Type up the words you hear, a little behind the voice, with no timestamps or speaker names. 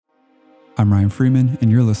I'm Ryan Freeman, and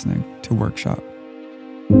you're listening to Workshop.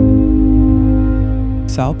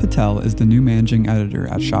 Sal Patel is the new managing editor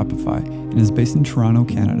at Shopify and is based in Toronto,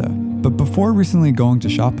 Canada. But before recently going to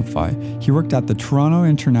Shopify, he worked at the Toronto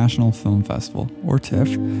International Film Festival, or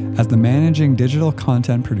TIFF, as the managing digital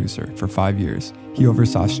content producer for 5 years. He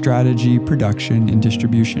oversaw strategy, production, and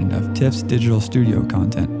distribution of TIFF's digital studio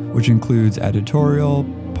content, which includes editorial,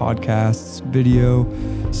 podcasts, video,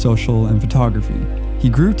 social, and photography. He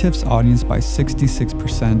grew TIFF's audience by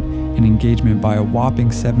 66% and engagement by a whopping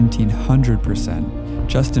 1,700%.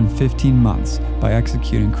 Just in 15 months by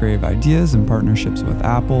executing creative ideas and partnerships with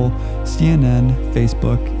Apple, CNN,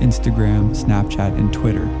 Facebook, Instagram, Snapchat, and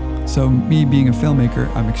Twitter. So me being a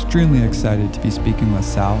filmmaker, I'm extremely excited to be speaking with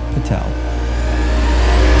Sal Patel.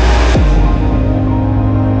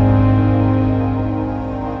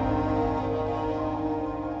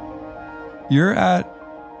 You're at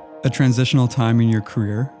a transitional time in your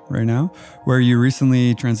career right now, where you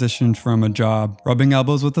recently transitioned from a job rubbing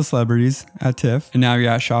elbows with the celebrities at TIFF, and now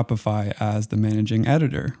you're at Shopify as the managing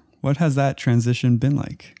editor. What has that transition been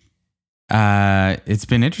like? It's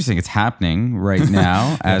been interesting. It's happening right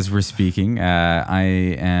now as we're speaking. I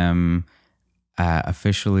am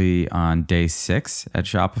officially on day 6 at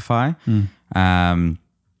Shopify.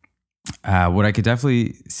 What I could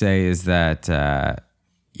definitely say is that,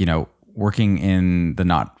 working in the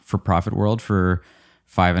not-for-profit world for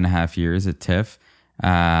 5.5 years at TIFF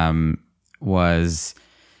was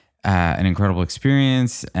an incredible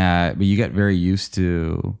experience, but you get very used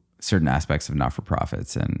to certain aspects of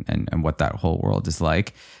not-for-profits and what that whole world is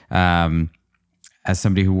like. As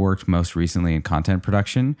somebody who worked most recently in content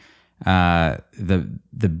production, the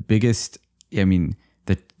biggest,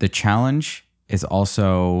 the challenge is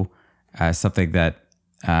also something that,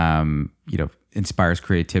 inspires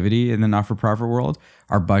creativity in the not-for-profit world.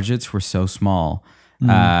 Our budgets were so small,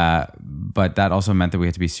 but that also meant that we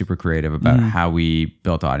had to be super creative about how we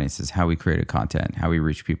built audiences, how we created content, how we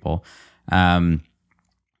reach people. I'm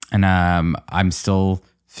still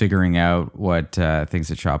figuring out what things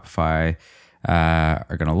at Shopify are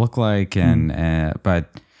going to look like,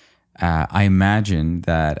 but I imagine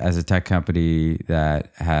that as a tech company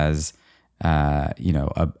that has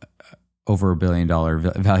over $1 billion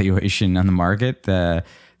valuation on the market, that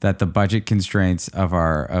the budget constraints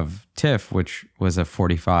of TIFF, which was a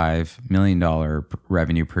 $45 million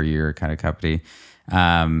revenue per year kind of company,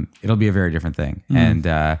 it'll be a very different thing.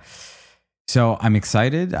 And so I'm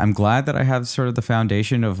excited. I'm glad that I have sort of the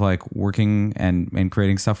foundation of like working and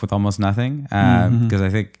creating stuff with almost nothing, because I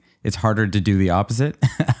think it's harder to do the opposite.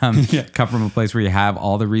 Come from a place where you have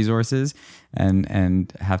all the resources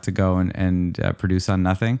and have to go and produce on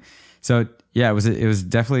nothing. So yeah, it was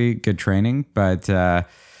definitely good training, but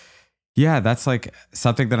that's like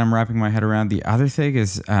something that I'm wrapping my head around. The other thing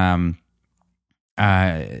is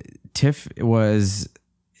TIFF was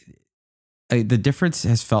the difference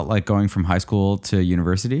has felt like going from high school to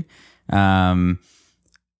university, in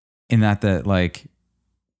that like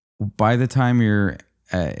by the time you're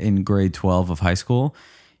in grade 12 of high school,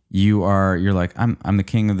 you're like, I'm the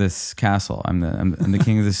king of this castle. I'm the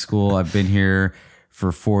king of this school. I've been here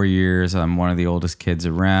for 4 years. I'm one of the oldest kids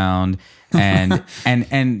around, and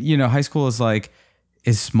high school is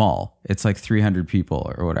small. It's like 300 people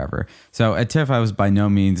or whatever. So at TIFF, I was by no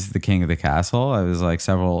means the king of the castle. I was like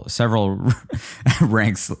several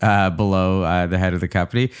ranks below the head of the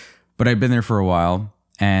company, but I'd been there for a while,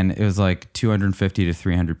 and it was like 250 to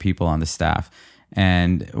 300 people on the staff.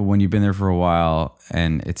 And when you've been there for a while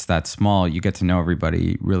and it's that small, you get to know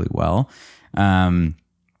everybody really well.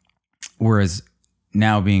 Whereas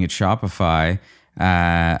now being at Shopify,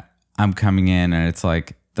 I'm coming in and it's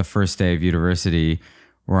like the first day of university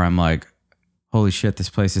where I'm like, holy shit, this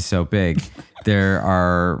place is so big. There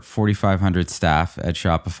are 4,500 staff at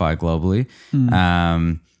Shopify globally.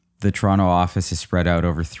 The Toronto office is spread out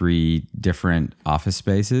over 3 different office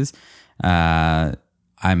spaces.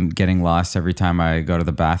 I'm getting lost every time I go to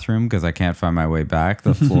the bathroom because I can't find my way back.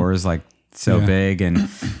 The floor is like so big, and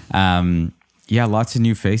lots of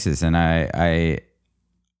new faces. And I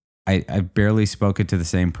barely spoken to the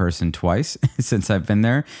same person twice since I've been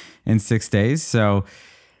there in 6 days. So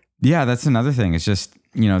yeah, that's another thing. It's just,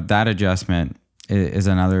 that adjustment is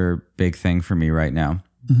another big thing for me right now.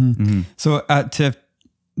 So at TIFF,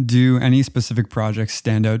 do any specific projects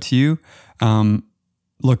stand out to you?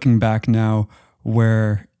 Looking back now,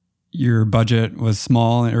 where your budget was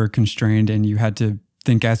small or constrained and you had to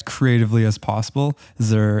think as creatively as possible, is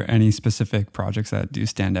there any specific projects that do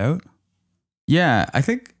stand out? Yeah, I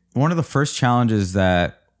think one of the first challenges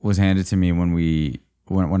that was handed to me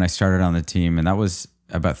when I started on the team, and that was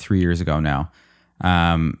about 3 years ago now,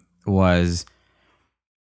 was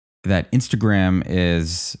that Instagram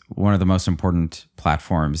is one of the most important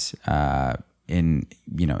platforms in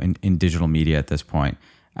digital media at this point.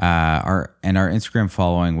 Our Instagram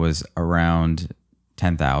following was around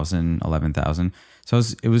 10,000, 11,000. So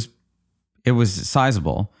it was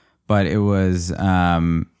sizable, but it was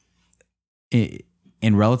in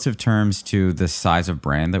relative terms to the size of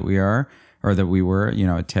brand that we are, or that we were,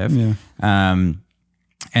 at TIFF. Yeah.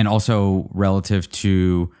 And also relative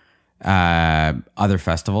to other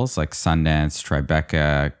festivals like Sundance,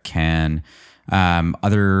 Tribeca, Cannes,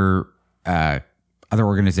 other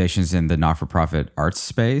organizations in the not-for-profit arts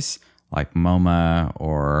space like MoMA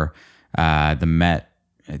or the Met,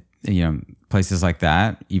 places like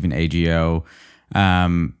that, even AGO.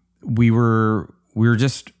 We were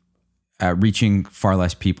just reaching far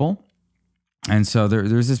less people. And so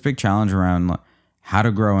there's this big challenge around how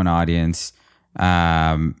to grow an audience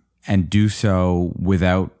and do so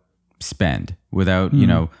without spend, without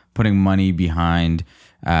putting money behind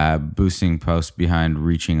boosting posts, behind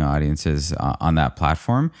reaching audiences on that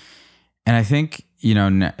platform. And I think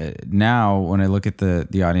now when I look at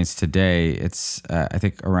the audience today, it's I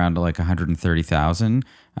think around like 130,000.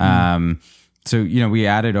 So we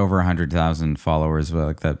added over 100,000 followers. But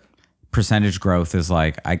like that percentage growth is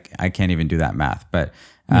like I can't even do that math, but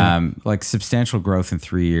like substantial growth in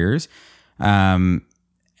 3 years.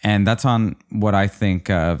 And that's on what I think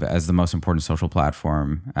of as the most important social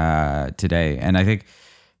platform today. And I think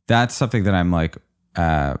that's something that I'm like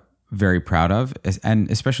very proud of, and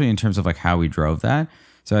especially in terms of like how we drove that.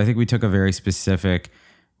 So I think we took a very specific,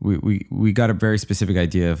 we got a very specific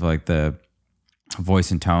idea of like the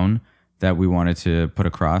voice and tone that we wanted to put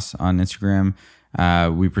across on Instagram.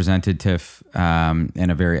 We presented TIFF in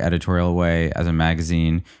a very editorial way as a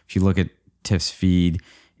magazine. If you look at TIFF's feed,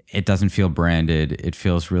 it doesn't feel branded. It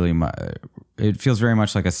feels very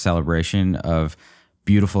much like a celebration of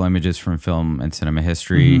beautiful images from film and cinema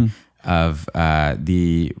history, of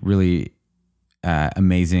the really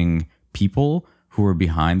amazing people who were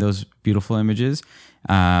behind those beautiful images.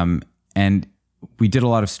 And we did a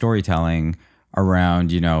lot of storytelling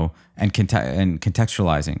around, and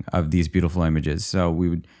contextualizing of these beautiful images. So we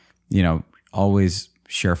would, always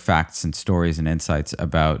share facts and stories and insights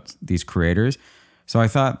about these creators. So I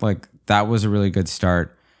thought like that was a really good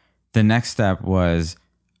start. The next step was,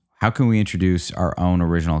 how can we introduce our own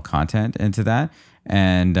original content into that?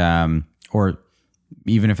 And, or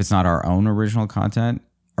even if it's not our own original content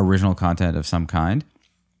of some kind.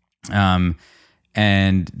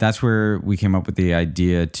 And that's where we came up with the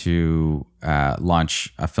idea to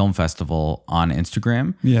launch a film festival on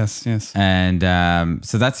Instagram. Yes. And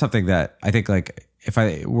so that's something that I think, like, if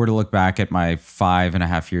I were to look back at my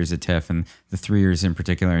 5.5 years at TIFF and the 3 years in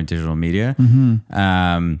particular in digital media,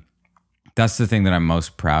 that's the thing that I'm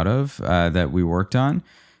most proud of that we worked on.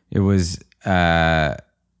 It was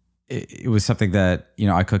something that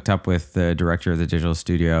I cooked up with the director of the digital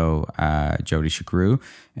studio, Jody Shakru,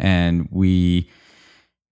 and we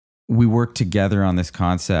worked together on this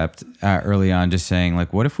concept early on, just saying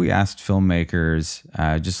like, what if we asked filmmakers,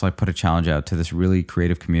 just like put a challenge out to this really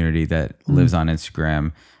creative community that lives on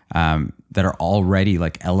Instagram, that are already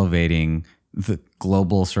like elevating the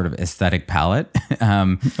global sort of aesthetic palette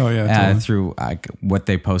through what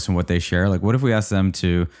they post and what they share. Like, what if we asked them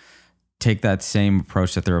to take that same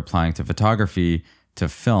approach that they're applying to photography, to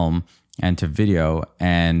film, and to video,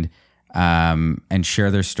 and share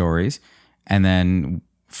their stories, and then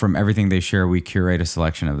from everything they share, we curate a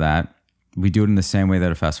selection of that. We do it in the same way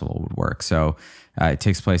that a festival would work. So it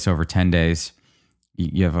takes place over 10 days.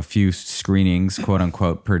 You have a few screenings, quote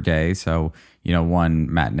unquote, per day. So,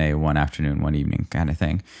 one matinee, one afternoon, one evening kind of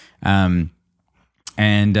thing. So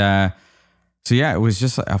yeah, it was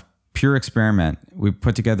just a pure experiment. We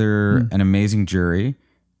put together an amazing jury.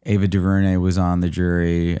 Ava DuVernay was on the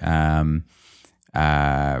jury. Priyanka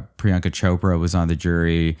Chopra was on the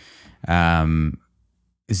jury.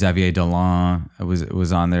 Xavier Dolan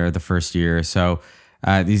was on there the first year. So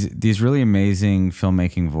these really amazing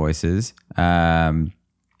filmmaking voices. And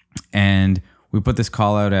we put this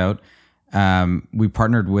call out. We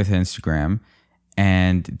partnered with Instagram,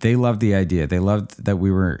 and they loved the idea. They loved that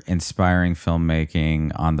we were inspiring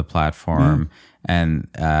filmmaking on the platform. And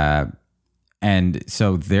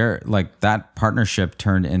so that partnership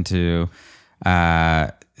turned into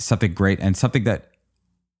something great, and something that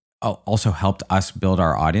also helped us build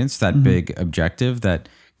our audience, that big objective that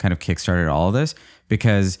kind of kickstarted all of this,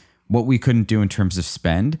 because what we couldn't do in terms of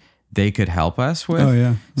spend, they could help us with. Oh,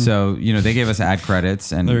 yeah. So, they gave us ad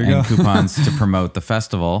credits and coupons to promote the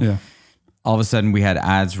festival. Yeah. all of a sudden we had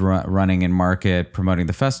ads running in market promoting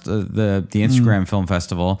the Instagram Film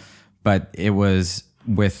Festival, but it was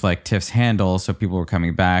with like TIFF's handle, so people were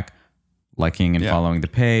coming back, liking and following the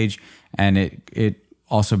page, and it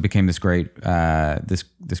also became this great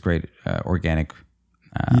organic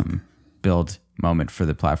build moment for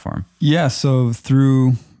the platform. Yeah, so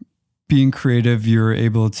through being creative, you're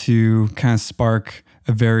able to kind of spark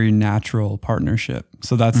a very natural partnership.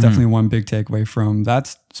 So that's definitely one big takeaway from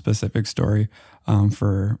that specific story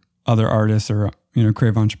for other artists or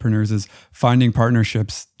creative entrepreneurs, is finding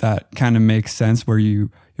partnerships that kind of make sense where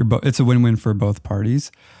it's a win-win for both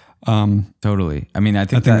parties. Totally. I mean, I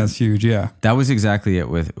think that's huge. Yeah, that was exactly it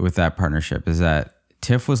with that partnership, is that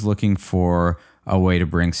TIFF was looking for a way to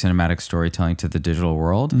bring cinematic storytelling to the digital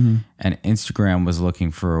world, and Instagram was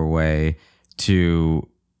looking for a way to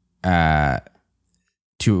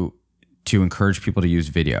encourage people to use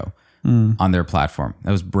video on their platform.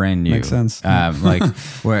 That was brand new. Makes sense.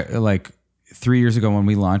 Like 3 years ago when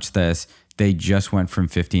we launched this, they just went from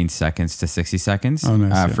 15 seconds to 60 seconds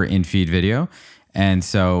for in-feed video. And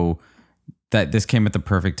so that this came at the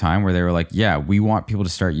perfect time where they were like, yeah, we want people to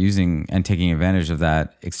start using and taking advantage of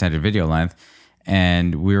that extended video length.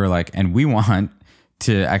 And we were like, and we want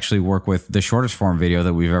to actually work with the shortest form video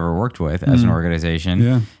that we've ever worked with as an organization.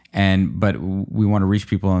 Yeah. But we want to reach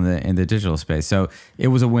people in the digital space. So it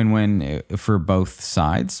was a win-win for both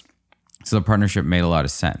sides. So the partnership made a lot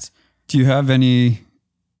of sense. Do you have any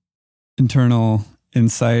internal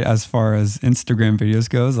insight as far as Instagram videos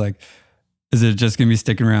goes? Like, is it just going to be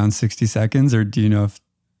sticking around 60 seconds, or do you know if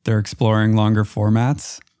they're exploring longer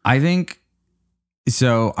formats? I think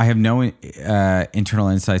so. I have no internal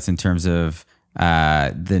insights in terms of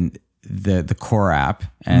the core app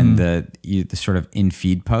and the sort of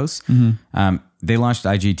in-feed posts. They launched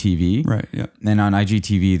IGTV. Right, yeah. And on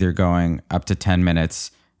IGTV, they're going up to 10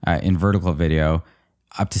 minutes in vertical video,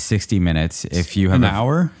 up to 60 minutes if you have an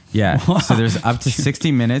hour. Yeah. Wow. So there's up to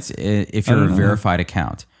 60 minutes if you're a verified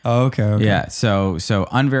account. Oh, okay. Yeah. So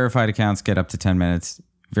unverified accounts get up to 10 minutes.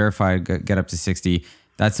 Verified get up to 60.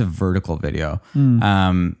 That's a vertical video.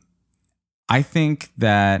 I think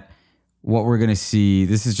that what we're going to see,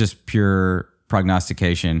 this is just pure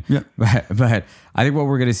prognostication, but I think what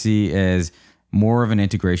we're going to see is more of an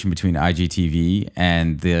integration between IGTV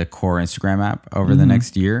and the core Instagram app over the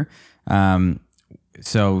next year.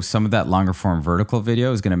 So some of that longer form vertical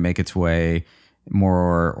video is going to make its way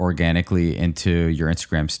more organically into your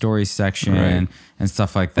Instagram stories section and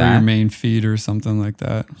stuff like that. Or your main feed or something like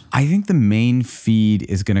that. I think the main feed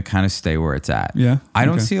is going to kind of stay where it's at. Yeah. I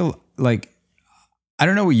don't see I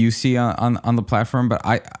don't know what you see on the platform, but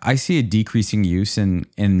I see a decreasing use in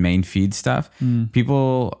main feed stuff.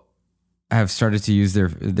 People have started to use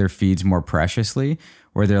their feeds more preciously,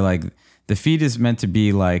 where they're like, the feed is meant to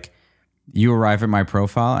be like, you arrive at my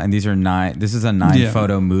profile and this is a 9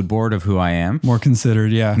 photo mood board of who I am. More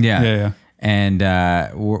considered. Yeah. And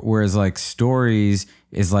whereas like stories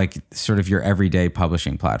is like sort of your everyday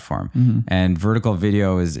publishing platform, and vertical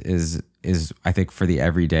video is I think for the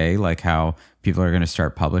everyday, like how people are going to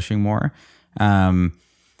start publishing more.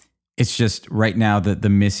 It's just right now that the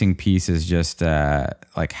missing piece is just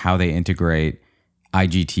like how they integrate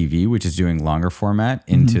IGTV, which is doing longer format,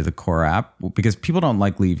 into the core app, because people don't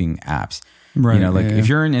like leaving apps. Right. If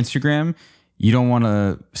you're in Instagram, you don't want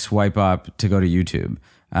to swipe up to go to YouTube.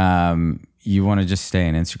 You want to just stay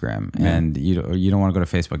in Instagram, and you don't want to go to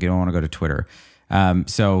Facebook. You don't want to go to Twitter. I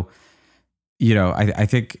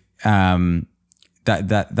think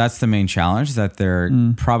that's the main challenge that they're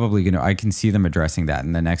probably going to. I can see them addressing that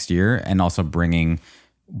in the next year, and also bringing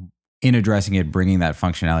that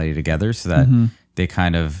functionality together so that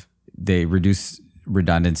they reduce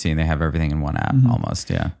redundancy and they have everything in one app almost.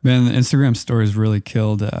 Yeah. Man, the Instagram stories really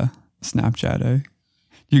killed Snapchat, eh?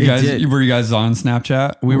 Were you guys on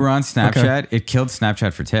Snapchat? We were on Snapchat. Okay. It killed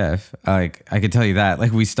Snapchat for TIFF. Like, I could tell you that.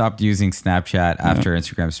 Like, we stopped using Snapchat after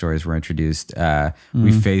Instagram stories were introduced.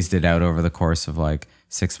 We phased it out over the course of like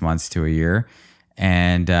 6 months to a year.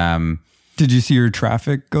 And did you see your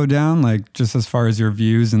traffic go down, like just as far as your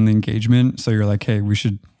views and the engagement? So you're like, hey, we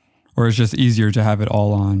should, or it's just easier to have it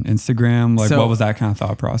all on Instagram? Like, what was that kind of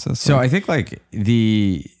thought process? So I think like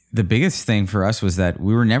the biggest thing for us was that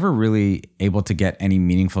we were never really able to get any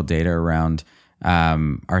meaningful data around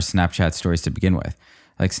our Snapchat stories to begin with.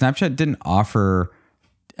 Like, Snapchat didn't offer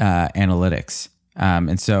analytics. And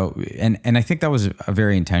I think that was a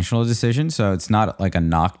very intentional decision. So it's not like a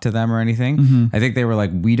knock to them or anything. I think they were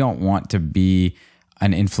like, we don't want to be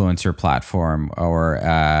an influencer platform, or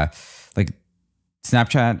like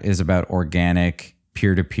Snapchat is about organic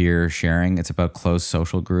peer-to-peer sharing. It's about closed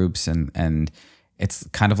social groups and it's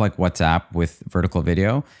kind of like WhatsApp with vertical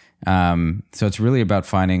video. So it's really about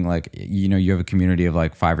finding like, you have a community of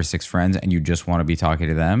like 5 or 6 friends and you just want to be talking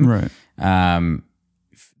to them. Right.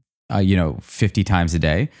 50 times a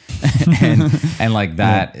day. and like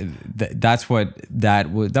that,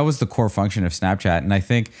 that was the core function of Snapchat. And I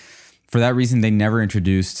think for that reason, they never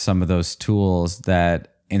introduced some of those tools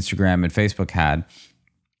that Instagram and Facebook had.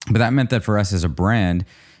 But that meant that for us as a brand,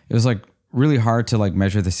 it was like really hard to like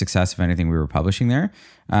measure the success of anything we were publishing there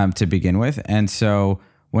to begin with. And so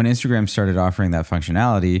when Instagram started offering that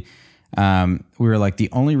functionality, we were like, the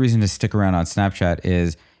only reason to stick around on Snapchat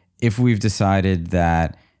is if we've decided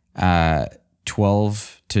that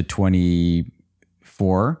 12 to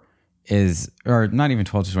 24 is, or not even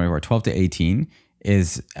 12 to 24, 12 to 18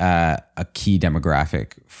 is a key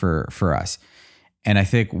demographic for us. And I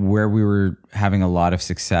think where we were having a lot of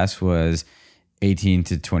success was 18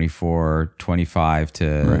 to 24, 25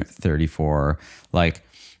 to 34, like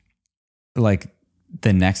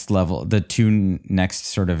the next level, the 2 next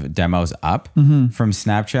sort of demos up from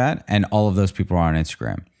Snapchat, and all of those people are on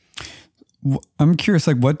Instagram. I'm curious,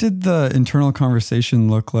 like, what did the internal conversation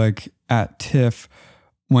look like at TIFF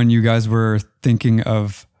when you guys were thinking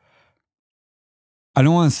of, I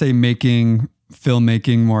don't want to say making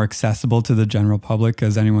filmmaking more accessible to the general public,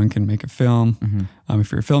 because anyone can make a film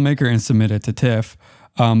if you're a filmmaker and submit it to TIFF.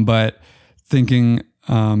 But thinking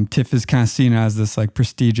TIFF is kind of seen as this like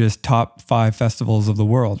prestigious top 5 festivals of the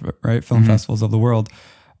world, right? Film festivals of the world.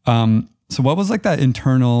 So what was like that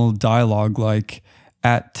internal dialogue like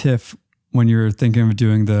at TIFF when you're thinking of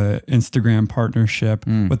doing the Instagram partnership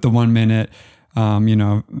with the 1 minute,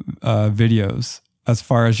 videos, as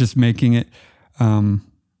far as just making it,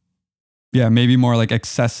 maybe more like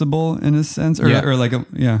accessible in a sense, or like,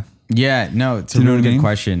 Yeah, no, it's a really good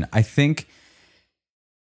question. I think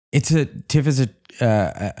TIFF is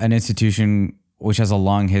an institution which has a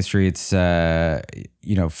long history. It's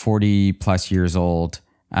 40 plus years old,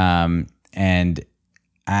 and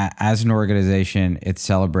as an organization, it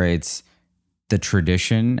celebrates the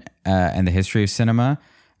tradition and the history of cinema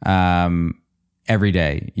every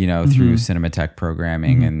day. Through Cinematheque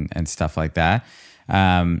programming and stuff like that.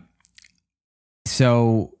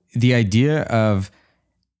 So the idea of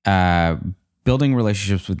building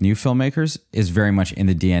relationships with new filmmakers is very much in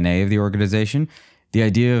the DNA of the organization. The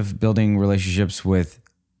idea of building relationships with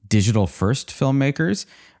digital first filmmakers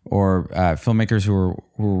or filmmakers who are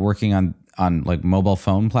working on like mobile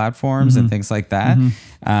phone platforms and things like that.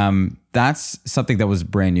 That's something that was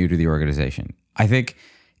brand new to the organization. I think,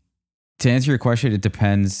 to answer your question, it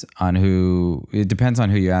depends on who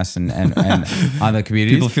you ask and on the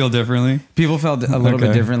communities. People feel differently. People felt a little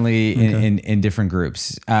bit differently in different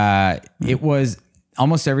groups. It was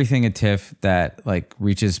almost everything at TIFF that like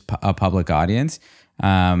reaches a public audience,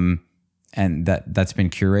 and that's been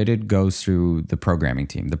curated goes through the programming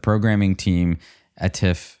team. The programming team at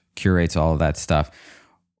TIFF curates all of that stuff.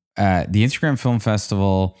 The Instagram Film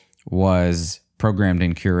Festival was programmed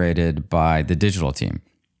and curated by the digital team.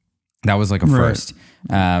 That was like a first.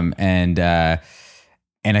 And I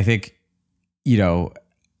think,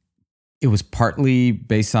 it was partly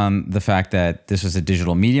based on the fact that this was a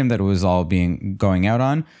digital medium that it was all going out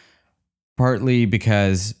on, partly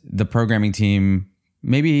because the programming team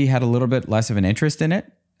maybe had a little bit less of an interest in it.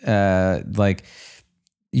 Like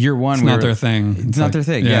year one, it's not their thing. It's not their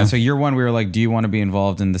thing. Yeah. So year one, we were like, do you want to be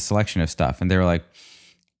involved in the selection of stuff? And they were like,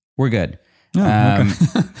 we're good.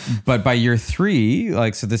 But by year 3,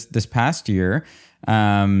 like, so this past year,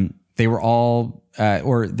 they were all,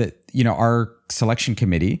 our selection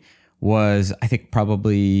committee was, I think,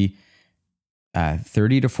 probably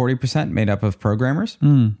 30 to 40% made up of programmers.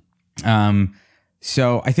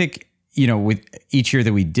 So I think, with each year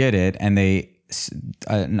that we did it, and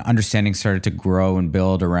an understanding started to grow and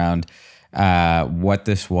build around what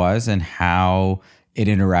this was and how it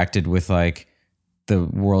interacted with like the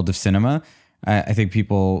world of cinema. I think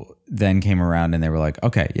people then came around and they were like,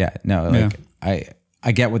 okay,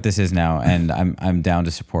 I get what this is now, and I'm down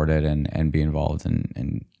to support it and be involved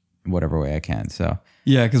in whatever way I can. So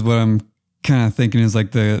yeah, because what I'm kind of thinking is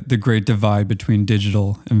like the great divide between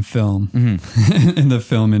digital and film in the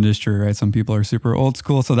film industry, right? Some people are super old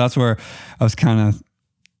school, so that's where I was kind of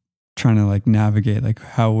trying to like navigate, like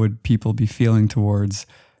how would people be feeling towards.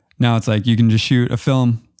 Now it's like you can just shoot a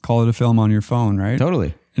film, call it a film on your phone, right?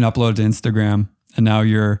 Totally. And upload it to Instagram, and now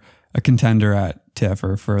you're a contender at TIFF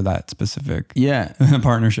or for that specific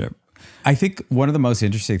partnership. I think one of the most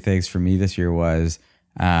interesting things for me this year was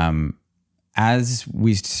as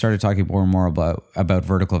we started talking more and more about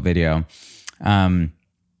vertical video,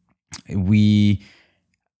 we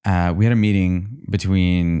we had a meeting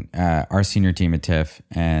between our senior team at TIFF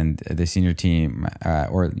and the senior team,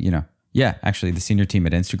 actually the senior team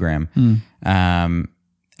at Instagram.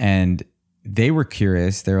 And they were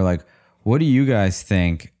curious. They were like, what do you guys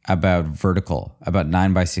think about vertical, about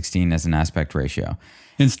 9:16 as an aspect ratio?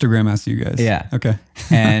 Instagram asked you guys. Yeah. Okay.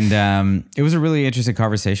 And it was a really interesting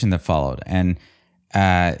conversation that followed. And,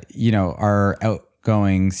 our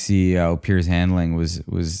outgoing CEO, Piers Handling,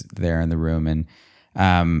 was there in the room. And,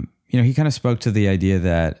 he kind of spoke to the idea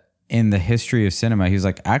that in the history of cinema, he was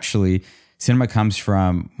like, actually, cinema comes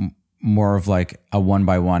from more of like a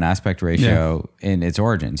 1:1 aspect ratio in its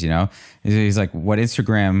origins, He's like, what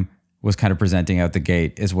Instagram was kind of presenting out the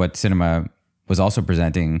gate is what cinema was also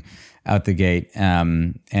presenting out the gate.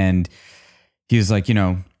 And he was like,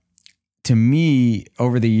 to me,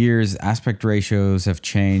 over the years, aspect ratios have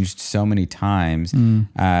changed so many times.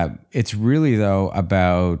 It's really, though,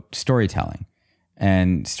 about storytelling,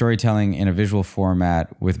 and storytelling in a visual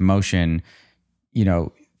format with motion,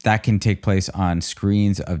 that can take place on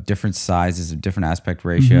screens of different sizes, of different aspect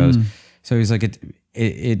ratios. So he's like,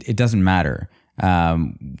 it doesn't matter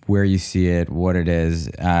where you see it, what it is.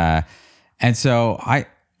 And so I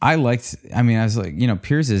was like,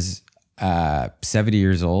 Piers is 70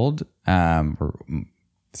 years old, or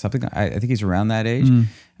something. I think he's around that age.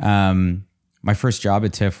 My first job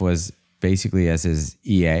at TIFF was basically as his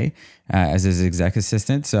EA, as his exec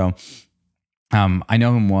assistant. So I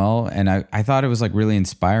know him well, and I thought it was like really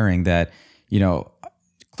inspiring that,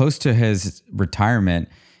 close to his retirement,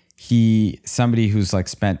 somebody who's like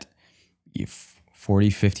spent 40,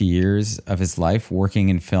 50 years of his life working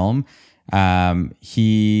in film.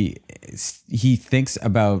 He thinks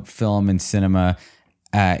about film and cinema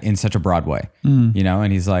in such a broad way,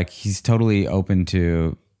 and he's totally open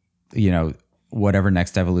to, whatever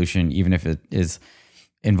next evolution, even if it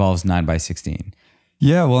involves 9:16.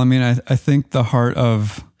 Yeah, well, I mean, I think the heart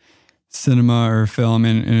of cinema or film,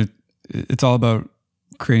 and it's all about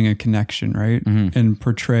creating a connection, right? And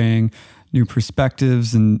portraying new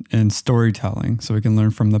perspectives and storytelling, so we can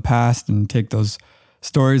learn from the past and take those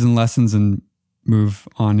stories and lessons and move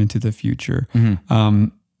on into the future.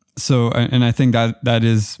 So, and I think that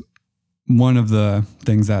is one of the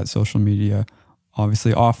things that social media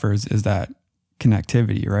obviously offers, is that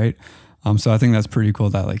connectivity, right? So I think that's pretty cool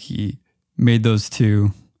that like he made those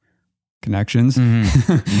two connections.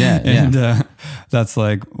 And that's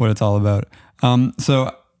like what it's all about.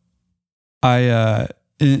 So I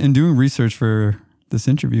in doing research for this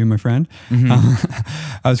interview, my friend,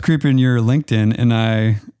 I was creeping your LinkedIn, and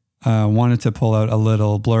I wanted to pull out a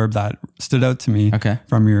little blurb that stood out to me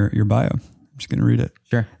from your bio. I'm just going to read it.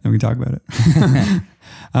 Sure. And we can talk about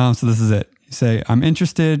it. So this is it. You say, I'm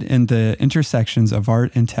interested in the intersections of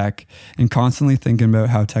art and tech, and constantly thinking about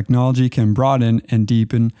how technology can broaden and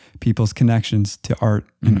deepen people's connections to art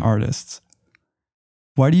and artists.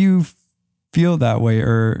 Why do you feel that way?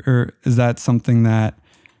 Or is that something that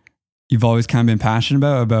you've always kind of been passionate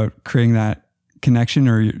about creating that connection,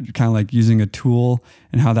 or you're kind of like using a tool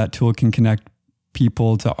and how that tool can connect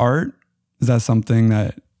people to art? Is that something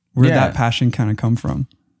where did that passion kind of come from?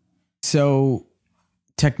 So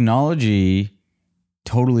technology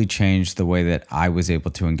totally changed the way that I was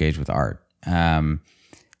able to engage with art.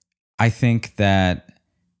 I think that,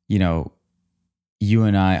 you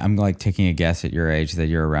and I'm like taking a guess at your age that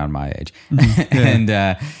you're around my age. And,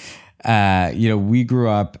 we grew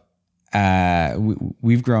up,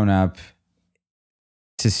 we've grown up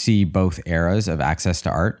to see both eras of access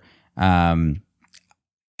to art. And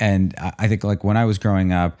I think like when I was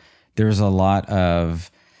growing up, there was a lot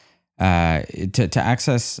of, to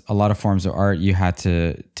access a lot of forms of art, you had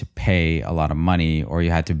to pay a lot of money, or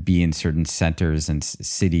you had to be in certain centers and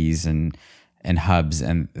cities and hubs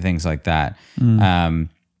and things like that. And,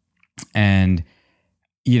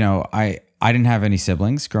 I didn't have any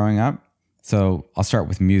siblings growing up. So I'll start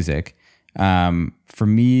with music. For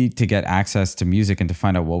me to get access to music and to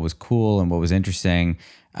find out what was cool and what was interesting,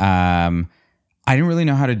 I didn't really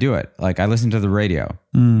know how to do it. Like I listened to the radio,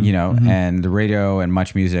 and the radio and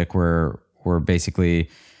Much Music were basically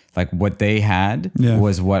like what they had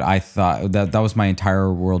was what I thought that was my entire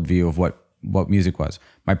worldview of what music was.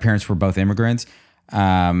 My parents were both immigrants.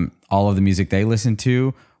 All of the music they listened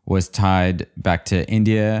to was tied back to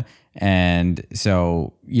India. And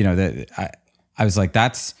so, I was like,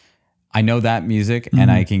 I know that music,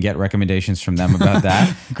 and I can get recommendations from them about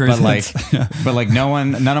that. but like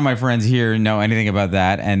none of my friends here know anything about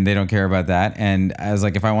that, and they don't care about that. And I was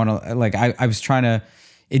like, if I want to, like, I was trying to,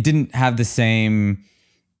 it didn't have the same,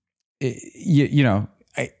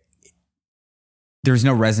 there's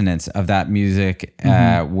no resonance of that music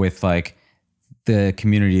with like the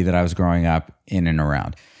community that I was growing up in and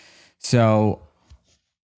around. So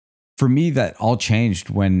for me, that all changed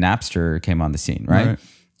when Napster came on the scene, right?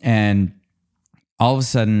 And all of a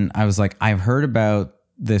sudden I was like, I've heard about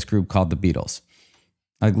this group called the Beatles.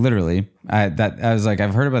 Like literally, I was like,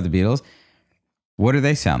 I've heard about the Beatles. What do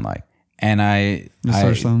they sound like? And I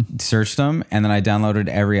searched them, and then I downloaded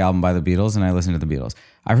every album by the Beatles and I listened to the Beatles.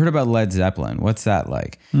 I've heard about Led Zeppelin. What's that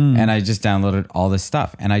like? And I just downloaded all this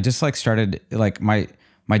stuff. And I just like started like my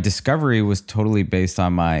discovery was totally based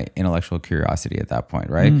on my intellectual curiosity at that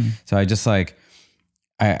point, right? So I just like,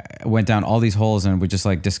 I went down all these holes and would just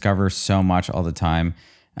like discover so much all the time.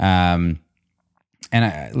 And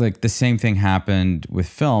I like the same thing happened with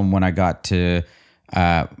film when I got to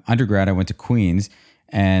undergrad. I went to Queens.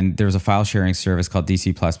 And there was a file sharing service called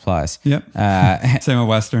DC++. Yep. Same with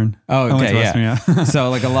Western. Oh, okay, yeah. So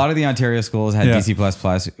like a lot of the Ontario schools had DC++.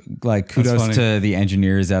 Like kudos to the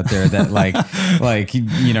engineers out there that like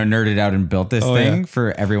nerded out and built this thing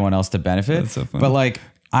for everyone else to benefit. That's so funny. But like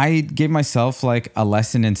I gave myself like a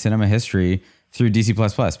lesson in cinema history through DC++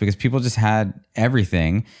 because people just had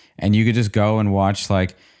everything, and you could just go and watch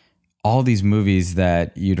like all these movies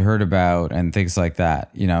that you'd heard about and things like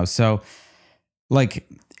that. So. Like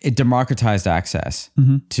it democratized access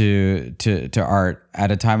to art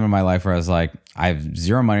at a time in my life where I was like, I have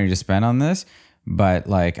zero money to spend on this, but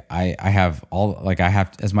like I have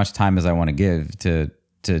as much time as I want to give to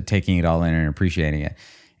taking it all in and appreciating it.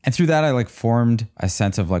 And through that, I like formed a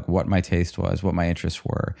sense of like what my taste was, what my interests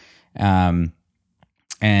were. And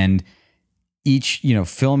each,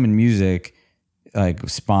 film and music like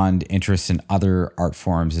spawned interests in other art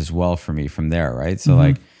forms as well for me from there. Right. So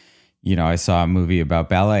like, I saw a movie about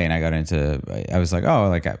ballet and I was like, oh,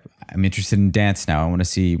 like I'm interested in dance now. I want to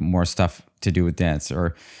see more stuff to do with dance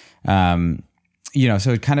or, so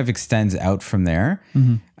it kind of extends out from there.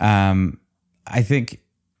 I think,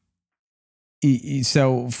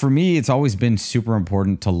 so for me, it's always been super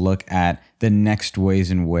important to look at the next ways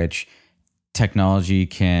in which technology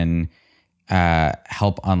can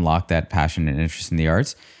help unlock that passion and interest in the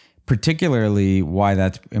arts. Particularly why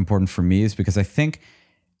that's important for me is because I think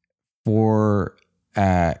for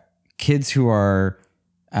kids who are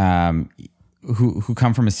who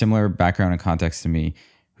come from a similar background and context to me,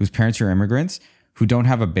 whose parents are immigrants, who don't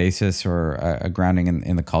have a basis or a grounding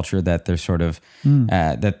in the culture that they're sort of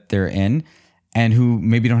that they're in, and who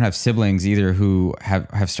maybe don't have siblings either who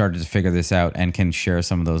have started to figure this out and can share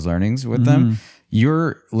some of those learnings with them.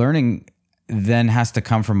 Your learning then has to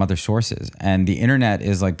come from other sources, and the internet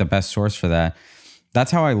is like the best source for that. That's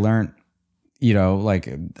how I learned. Like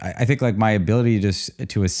I think like my ability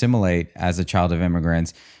to assimilate as a child of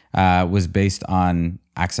immigrants was based on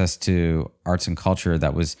access to arts and culture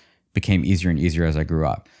that became easier and easier as I grew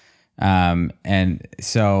up. And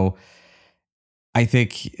so I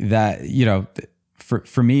think that,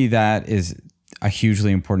 for me, that is a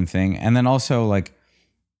hugely important thing. And then also like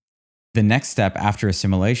the next step after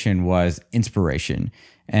assimilation was inspiration.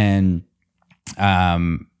 And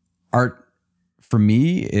art for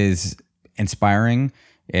me is inspiring.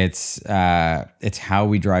 It's how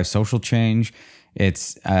we drive social change.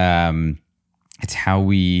 It's how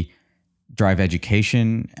we drive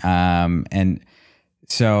education. And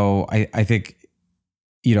so I think,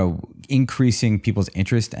 increasing people's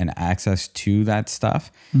interest and access to that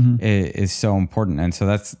stuff is so important. And so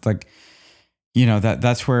that's like,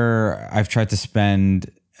 that's where I've tried to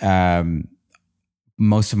spend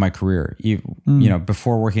most of my career.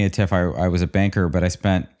 Before working at TIFF, I was a banker, but I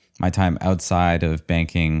spent my time outside of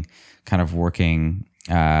banking, kind of working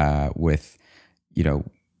with,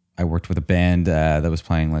 I worked with a band that was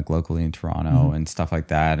playing like locally in Toronto and stuff like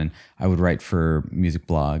that. And I would write for music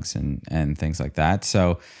blogs and things like that.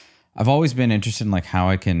 So I've always been interested in like how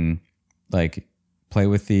I can like play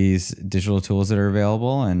with these digital tools that are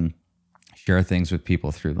available and share things with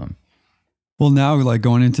people through them. Well, now like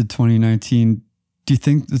going into 2019, do you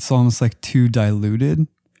think it's almost like too diluted?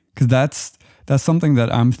 Because that's something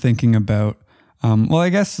that I'm thinking about. Well, I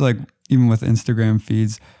guess like even with Instagram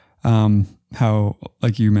feeds, how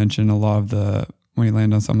like you mentioned a lot of when you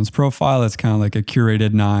land on someone's profile, it's kind of like a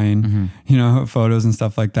curated 9, photos and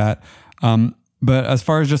stuff like that. But as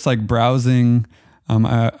far as just like browsing,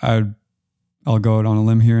 I'll go out on a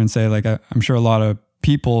limb here and say like I'm sure a lot of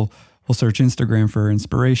people will search Instagram for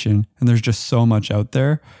inspiration, and there's just so much out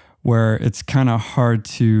there where it's kind of hard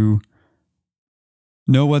to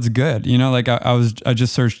know what's good. Like I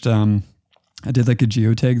just searched, I did like a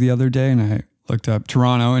geotag the other day and I looked up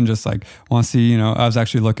Toronto and just like want to see, I was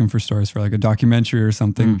actually looking for stories for like a documentary or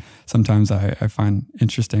something. Sometimes I find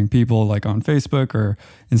interesting people like on Facebook or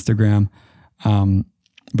Instagram.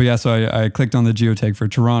 but yeah, so I clicked on the geotag for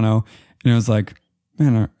Toronto, and it was like,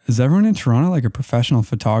 man, is everyone in Toronto like a professional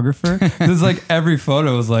photographer? It's like every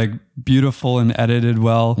photo is like beautiful and edited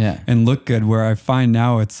well and look good. Where I find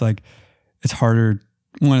now it's like, it's harder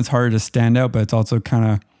to stand out, but it's also kind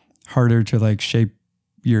of harder to like shape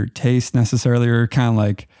your taste necessarily, or kind of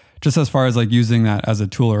like just as far as like using that as a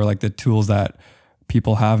tool, or like the tools that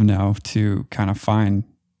people have now to kind of find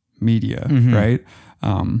media, right?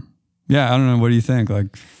 Yeah, I don't know. What do you think?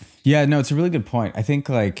 Like, yeah, no, it's a really good point. I think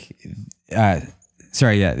like, it's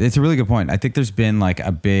a really good point. I think there's been like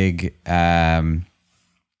a big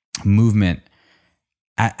movement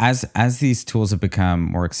as these tools have become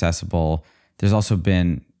more accessible. There's also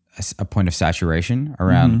been a point of saturation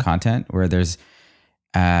around content where there's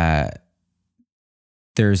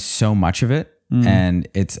so much of it, and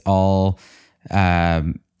it's all,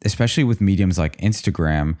 especially with mediums like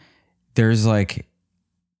Instagram, there's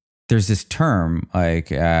this term like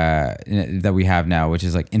that we have now, which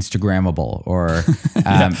is like Instagrammable, or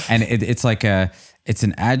and it's like it's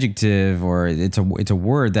an adjective, or it's a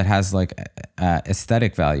word that has like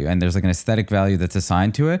aesthetic value, and there's like an aesthetic value that's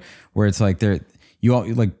assigned to it, where it's like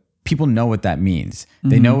people know what that means.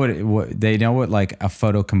 They know what like a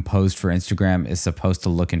photo composed for Instagram is supposed to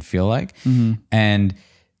look and feel like, and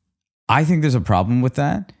I think there's a problem with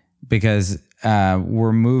that, because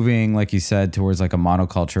we're moving, like you said, towards like a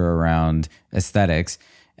monoculture around aesthetics.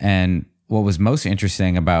 And what was most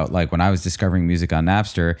interesting about like when I was discovering music on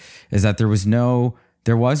Napster is that it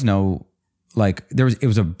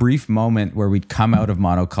was a brief moment where we'd come out of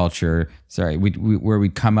monoculture. Where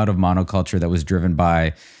we'd come out of monoculture that was driven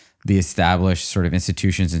by the established sort of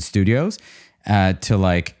institutions and studios, to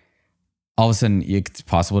like, all of a sudden it's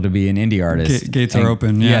possible to be an indie artist. Gates are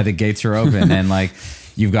open. Yeah, the gates are open, and like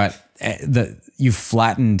you've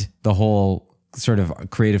flattened the whole sort of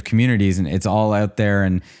creative communities, and it's all out there,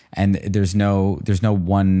 and there's no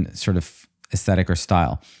one sort of aesthetic or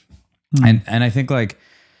style. And I think like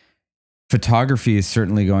photography is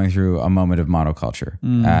certainly going through a moment of monoculture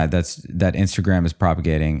that Instagram is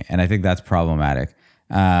propagating, and I think that's problematic.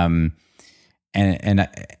 And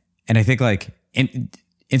I think like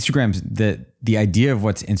Instagram's the idea of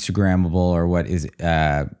what's Instagrammable, or what is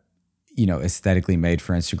aesthetically made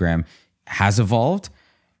for Instagram, has evolved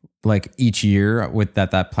like each year with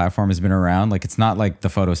that platform has been around. Like, it's not like the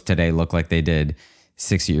photos today look like they did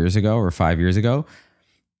 6 years ago or 5 years ago.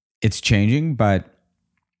 It's changing, but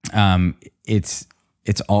it's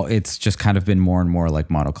just kind of been more and more like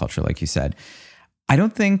monoculture, like you said. I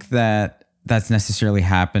don't think that that's necessarily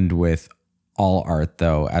happened with all art,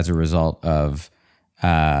 though, as a result of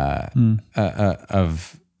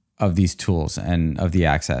these tools and of the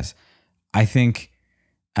access. I think,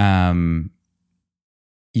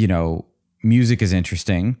 music is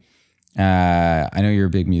interesting. I know you're a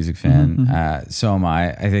big music fan. So am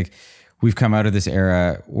I. I think we've come out of this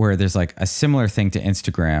era where there's like a similar thing to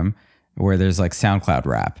Instagram, where there's like SoundCloud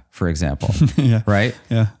rap, for example. Yeah. Right?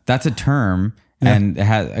 Yeah. That's a term. Yeah. And it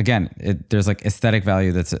has, there's like aesthetic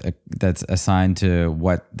value that's assigned to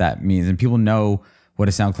what that means. And people know what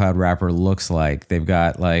a SoundCloud rapper looks like. They've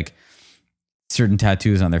got like certain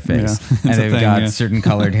tattoos on their face, and they've got certain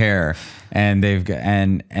colored hair, and they've got,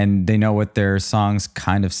 and they know what their songs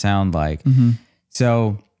kind of sound like.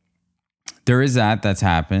 So there is that's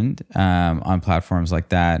happened on platforms like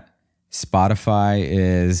that. Spotify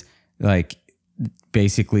is like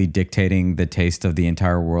basically dictating the taste of the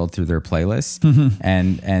entire world through their playlists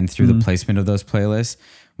and through the placement of those playlists.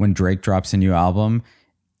 When Drake drops a new album,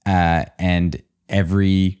 and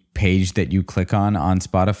every page that you click on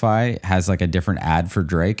Spotify has like a different ad for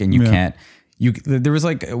Drake, and there was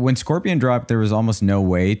like, when Scorpion dropped, there was almost no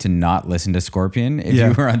way to not listen to Scorpion if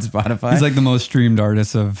you were on Spotify. He's like the most streamed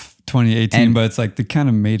artist of 2018, but it's like they kind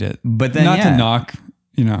of made it. But then, not to knock,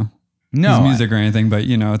 his music or anything, but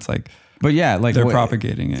it's like, but yeah, like they're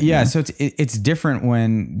propagating it. Yeah, so it's different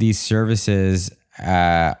when these services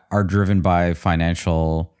are driven by a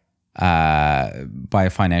financial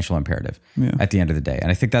imperative at the end of the day.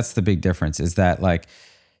 And I think that's the big difference, is that like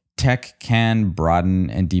tech can broaden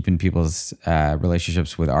and deepen people's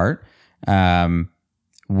relationships with art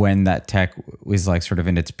when that tech was like sort of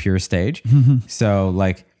in its pure stage. So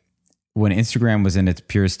like when Instagram was in its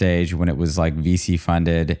pure stage, when it was like VC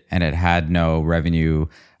funded and it had no revenue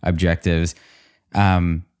objectives,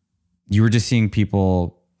 you were just seeing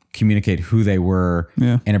people communicate who they were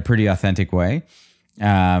in a pretty authentic way.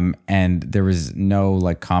 And there was no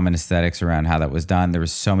like common aesthetics around how that was done. There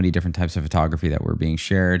was so many different types of photography that were being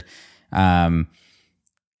shared. And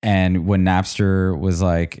when Napster was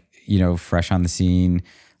like, fresh on the scene,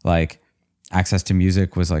 like access to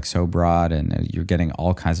music was like so broad, and you're getting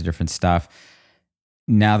all kinds of different stuff.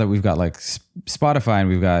 Now that we've got like Spotify and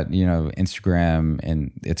we've got, Instagram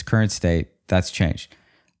in its current state, that's changed.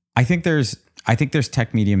 I think there's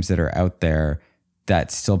tech mediums that are out there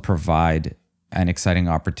that still provide an exciting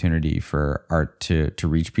opportunity for art to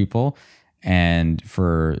reach people, and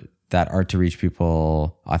for that art to reach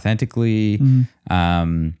people authentically,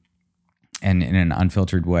 and in an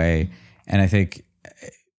unfiltered way. And I think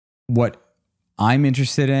what I'm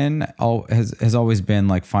interested in has always been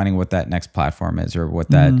like finding what that next platform is, or what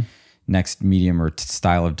that next medium or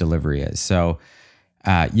style of delivery is. So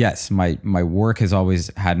yes, my work has always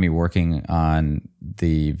had me working on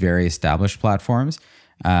the very established platforms.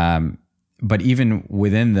 But even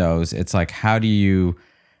within those, it's like, how do you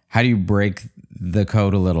break the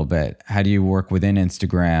code a little bit? How do you work within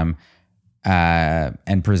Instagram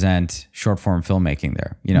and present short form filmmaking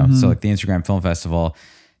there? So like the Instagram Film Festival,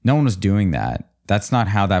 no one was doing that. That's not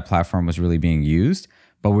how that platform was really being used.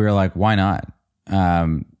 But we were like, why not?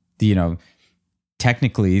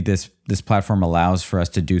 Technically, this platform allows for us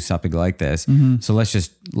to do something like this. So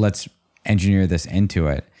let's engineer this into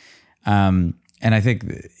it. And I think,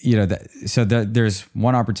 there's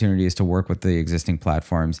one opportunity is to work with the existing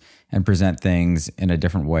platforms and present things in a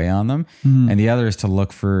different way on them. And the other is to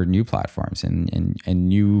look for new platforms and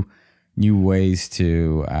new ways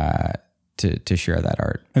to share that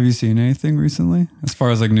art. Have you seen anything recently as far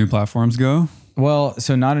as like new platforms go? Well,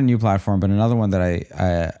 so not a new platform, but another one that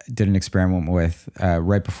I did an experiment with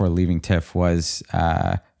right before leaving TIFF was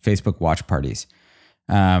Facebook watch parties.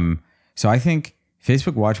 So I think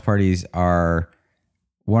Facebook watch parties are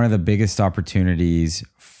one of the biggest opportunities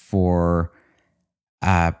for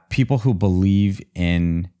people who believe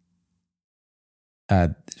in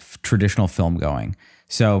traditional film going.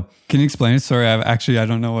 So can you explain it? Sorry, I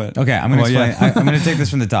don't know what. Okay, I'm going to explain. Yeah. I'm going to take this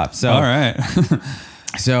from the top. So all right.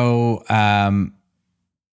 So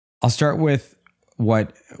I'll start with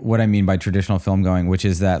what I mean by traditional film going, which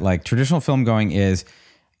is that like traditional film going is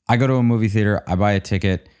I go to a movie theater, I buy a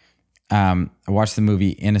ticket, I watch the movie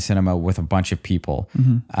in a cinema with a bunch of people.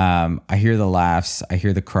 I hear the laughs, I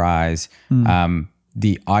hear the cries.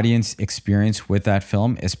 The audience experience with that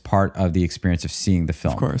film is part of the experience of seeing the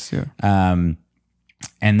film. Of course, yeah.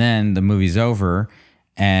 And then the movie's over,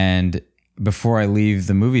 and before I leave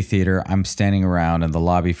the movie theater, I'm standing around in the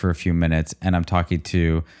lobby for a few minutes, and I'm talking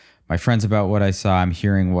to my friends about what I saw. I'm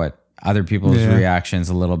hearing what other people's reactions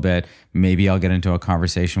a little bit. Maybe I'll get into a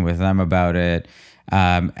conversation with them about it.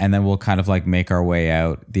 And then we'll kind of like make our way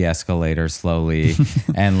out the escalator slowly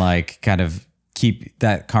and like kind of keep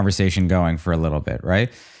that conversation going for a little bit,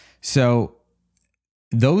 right? So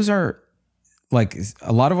those are like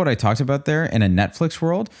a lot of what I talked about there in a Netflix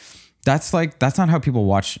world. That's not how people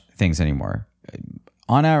watch things anymore.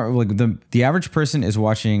 On our like the average person is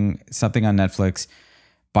watching something on Netflix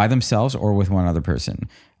by themselves or with one other person.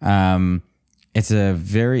 It's a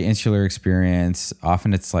very insular experience.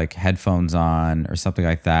 Often it's like headphones on or something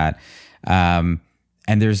like that. And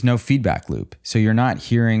there's no feedback loop. So you're not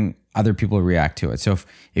hearing other people react to it. So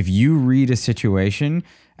if you read a situation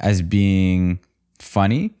as being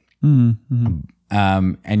funny,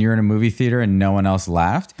 and you're in a movie theater and no one else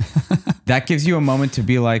laughed, that gives you a moment to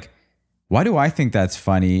be like, why do I think that's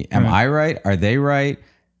funny? Am I right? Are they right?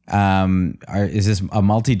 Is this a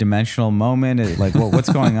multi-dimensional moment? Like what's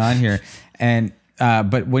going on here? And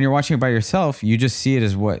but when you're watching it by yourself, you just see it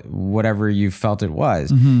as whatever you felt it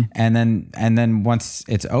was. And then once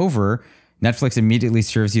it's over, Netflix immediately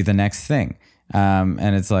serves you the next thing.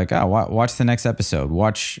 And it's like, oh, watch the next episode,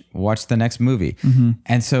 watch the next movie.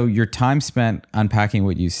 And so your time spent unpacking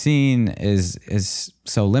what you've seen is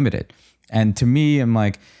so limited. And to me, I'm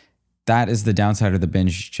like, that is the downside of the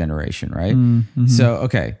binge generation, right? So,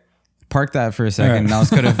 okay, park that for a second.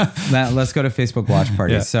 Right. Now let's go to Facebook watch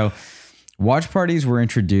parties. Yeah. So watch parties were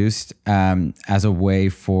introduced as a way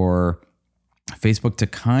for Facebook to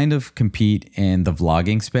kind of compete in the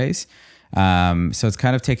vlogging space. So it's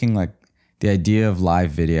kind of taking like the idea of live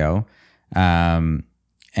video and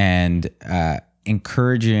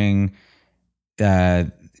encouraging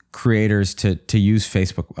creators to use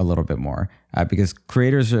Facebook a little bit more because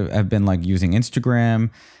creators have been like using Instagram.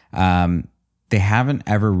 They haven't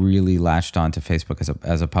ever really latched onto Facebook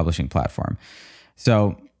as a publishing platform.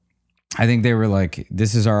 So I think they were like,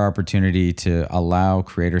 this is our opportunity to allow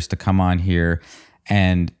creators to come on here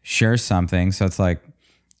and share something. So it's like,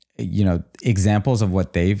 examples of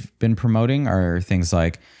what they've been promoting are things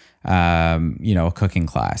like, a cooking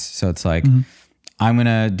class. So it's like, I'm going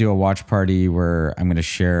to do a watch party where I'm going to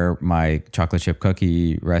share my chocolate chip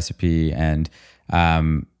cookie recipe and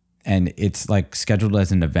and it's like scheduled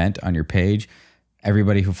as an event on your page.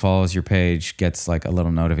 Everybody who follows your page gets like a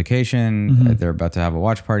little notification that they're about to have a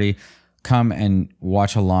watch party. Come and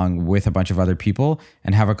watch along with a bunch of other people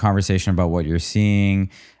and have a conversation about what you're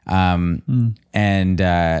seeing, and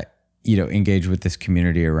engage with this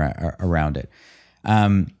community around it.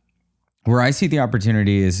 Where I see the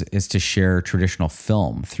opportunity is to share traditional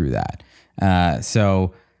film through that.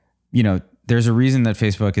 So there's a reason that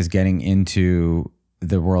Facebook is getting into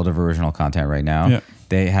the world of original content right now. Yeah.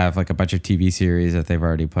 They have like a bunch of TV series that they've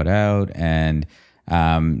already put out, and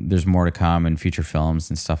there's more to come and feature films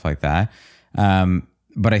and stuff like that.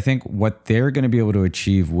 But I think what they're going to be able to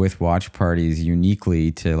achieve with watch parties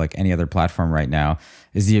uniquely to like any other platform right now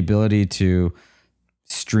is the ability to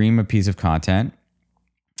stream a piece of content.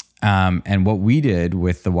 And what we did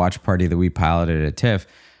with the watch party that we piloted at TIFF,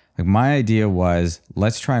 like my idea was,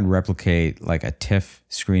 let's try and replicate like a TIFF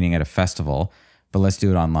screening at a festival, but let's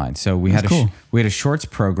do it online. So we had a shorts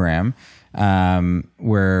program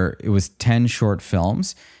where it was 10 short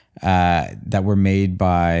films that were made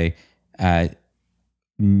by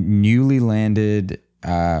newly landed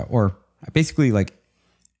or basically like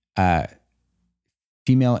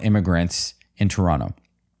female immigrants in Toronto.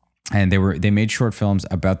 And they made short films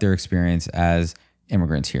about their experience as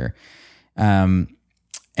immigrants here.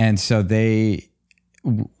 And so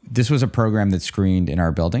this was a program that screened in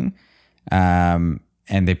our building. And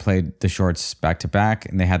they played the shorts back to back,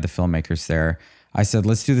 and they had the filmmakers there. I said,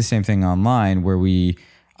 let's do the same thing online, where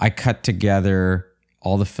I cut together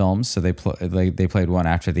all the films. So they played one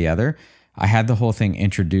after the other. I had the whole thing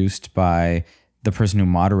introduced by the person who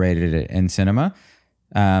moderated it in cinema.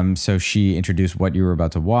 So she introduced what you were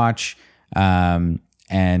about to watch, and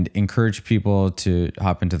encouraged people to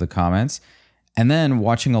hop into the comments. And then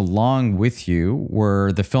watching along with you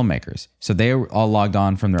were the filmmakers. So they all logged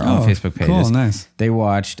on from their own Facebook pages. Cool, nice. They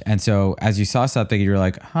watched. And so as you saw something, you're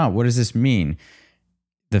like, what does this mean?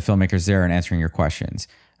 The filmmakers there and answering your questions.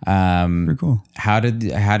 Pretty cool. How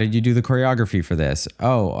did you do the choreography for this?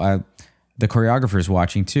 The choreographer's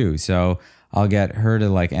watching too. So I'll get her to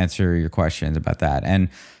like answer your questions about that. And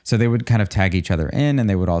so they would kind of tag each other in, and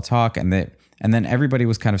they would all talk, and then everybody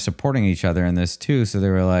was kind of supporting each other in this too. So they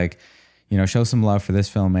were like, show some love for this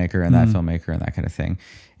filmmaker and that filmmaker and that kind of thing.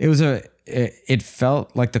 It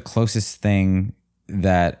felt like the closest thing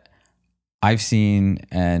that I've seen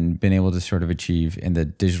and been able to sort of achieve in the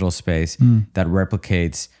digital space that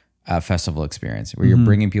replicates a festival experience, where you're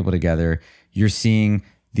bringing people together. You're seeing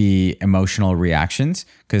the emotional reactions,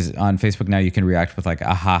 because on Facebook now you can react with like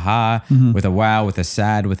a ha-ha, with a wow, with a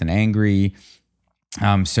sad, with an angry.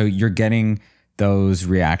 So you're getting those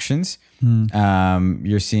reactions.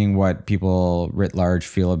 You're seeing what people writ large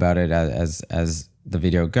feel about it as the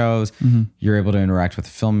video goes. You're able to interact with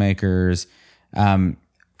the filmmakers. And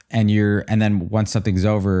then once something's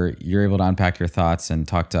over, you're able to unpack your thoughts and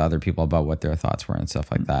talk to other people about what their thoughts were and stuff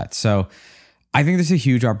like that. So I think there's a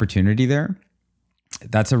huge opportunity there.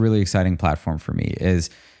 That's a really exciting platform for me is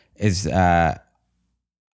like,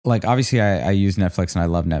 obviously I use Netflix and I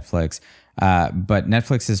love Netflix. But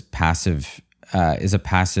Netflix is a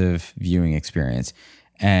passive viewing experience.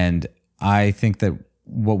 And I think that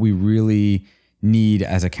what we really need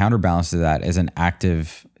as a counterbalance to that is an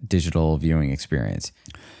active digital viewing experience.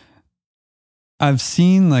 I've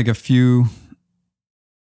seen like a few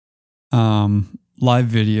live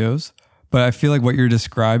videos, but I feel like what you're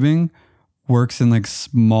describing works in like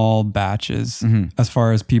small batches as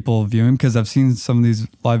far as people viewing, because I've seen some of these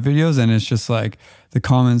live videos and it's just like the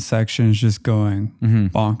comment section is just going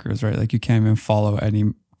bonkers, right? Like you can't even follow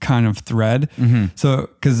any kind of thread. So,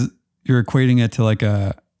 because you're equating it to like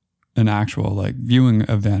an actual like viewing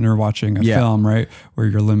event or watching a film, right? Where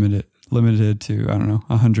you're limited to, I don't know,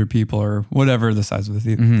 100 people or whatever the size of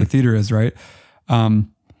the theater is, right?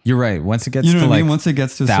 You're right. Once it gets to like once it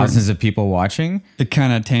gets to thousands of people watching, it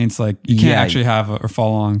kind of taints, like you can't actually have or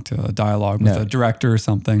follow along to a dialogue with a director or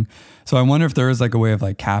something. So I wonder if there is like a way of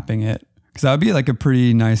like capping it, because that would be like a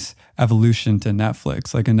pretty nice evolution to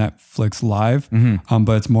Netflix, like a Netflix Live.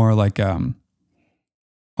 But it's more like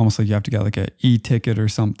almost like you have to get like a e-ticket or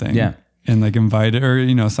something, and like invite it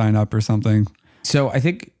or sign up or something. So I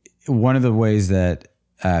think one of the ways that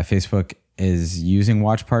Facebook is using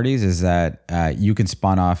watch parties is that you can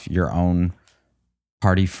spawn off your own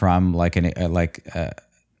party from like a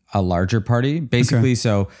larger party, basically. Okay.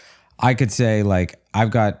 So I could say like, I've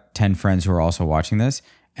got 10 friends who are also watching this,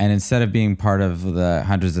 and instead of being part of the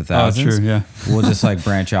hundreds of thousands, we'll just like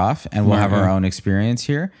branch off and we'll have our own experience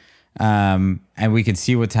here. And we can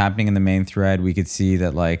see what's happening in the main thread. We could see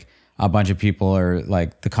that like a bunch of people are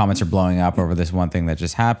like, the comments are blowing up over this one thing that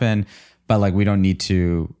just happened, but like we don't need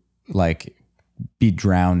to like be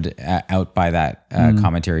drowned out by that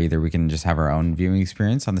commentary. Either we can just have our own viewing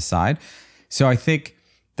experience on the side. So I think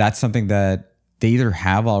that's something that they either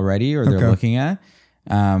have already or they're looking at.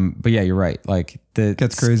 But yeah, you're right. Like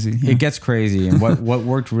gets crazy. It gets crazy. And what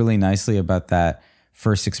worked really nicely about that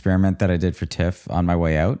first experiment that I did for TIFF on my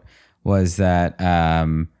way out was that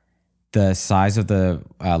the size of the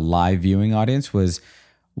live viewing audience was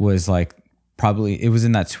like probably, it was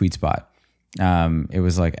in that sweet spot. It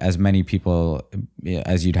was like as many people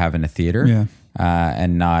as you'd have in a theater,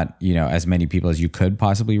 and not, as many people as you could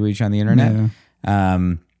possibly reach on the internet.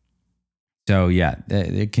 So yeah,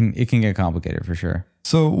 it can get complicated for sure.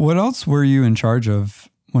 So what else were you in charge of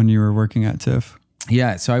when you were working at TIFF?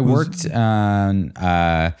 Yeah, so I worked on,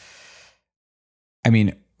 by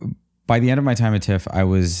the end of my time at TIFF, I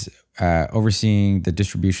was overseeing the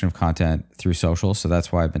distribution of content through social. So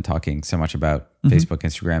that's why I've been talking so much about Facebook,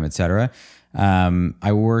 Instagram, etc.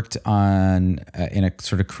 I worked on in a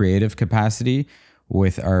sort of creative capacity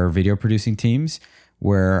with our video producing teams,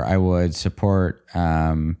 where I would support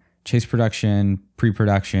chase production,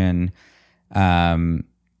 pre-production, and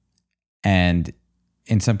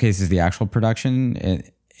in some cases the actual production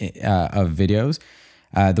of videos.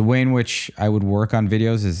 The way in which I would work on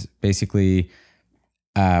videos is basically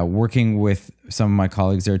working with some of my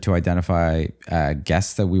colleagues there to identify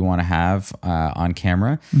guests that we want to have on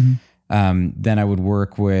camera. Then I would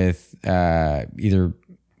work with either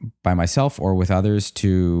by myself or with others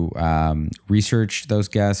to research those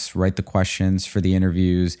guests, write the questions for the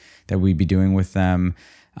interviews that we'd be doing with them,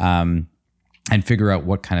 and figure out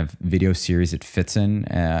what kind of video series it fits in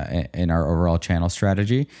our overall channel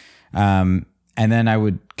strategy. And then I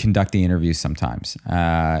would conduct the interviews sometimes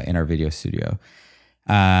in our video studio.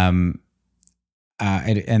 And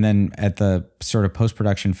then at the sort of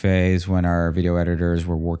post-production phase, when our video editors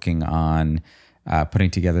were working on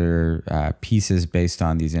putting together pieces based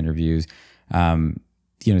on these interviews,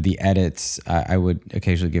 the edits, I would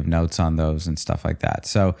occasionally give notes on those and stuff like that.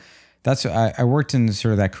 So I worked in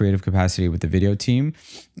sort of that creative capacity with the video team.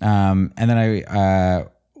 And then I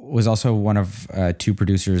was also one of two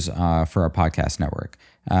producers for our podcast network,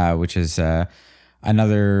 which is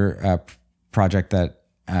another project that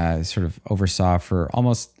sort of oversaw for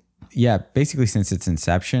basically since its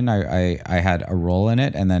inception. I had a role in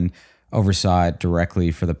it and then oversaw it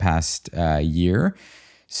directly for the past year.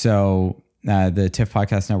 So the TIFF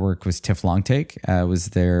Podcast Network was TIFF Long Take, was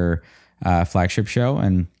their flagship show.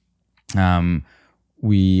 And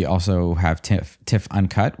we also have TIFF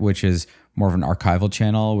Uncut, which is more of an archival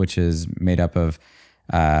channel, which is made up of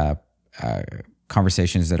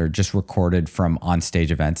conversations that are just recorded from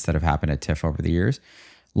on-stage events that have happened at TIFF over the years.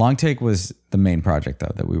 Long Take was the main project,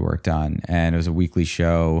 though, that we worked on. And it was a weekly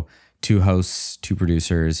show, 2 hosts, 2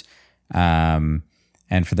 producers. And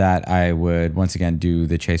for that, I would once again do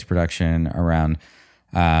the chase production around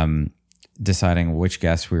deciding which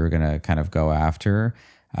guests we were going to kind of go after,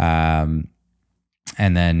 and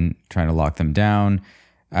then trying to lock them down.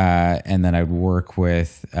 And then I'd work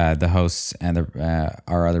with the hosts and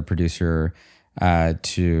our other producer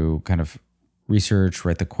to kind of research,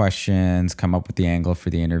 write the questions, come up with the angle for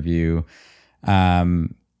the interview. So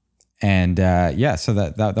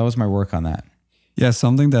that was my work on that. Yeah,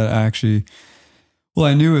 something that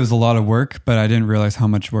I knew it was a lot of work, but I didn't realize how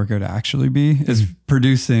much work it would actually be, is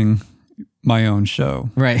producing my own show.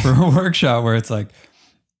 Right. For a workshop where it's like,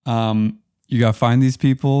 you got to find these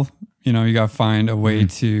people, you got to find a way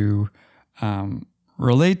to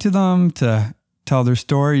relate to them, to tell their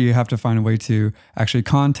story. You have to find a way to actually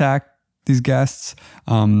contact these guests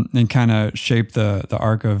and kind of shape the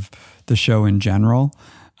arc of the show in general,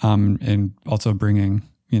 and also bringing,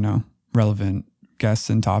 relevant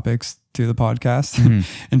guests and topics to the podcast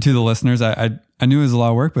and to the listeners. I knew it was a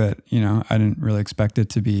lot of work, but I didn't really expect it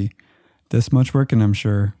to be this much work. And I'm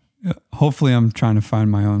sure, hopefully I'm trying to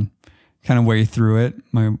find my own kind of way through it,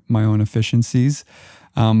 my own efficiencies.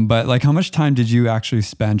 But like, how much time did you actually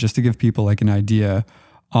spend, just to give people like an idea,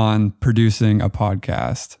 on producing a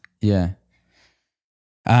podcast? Yeah.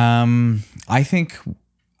 I think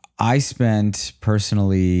I spent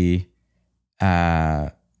personally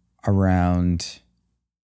around,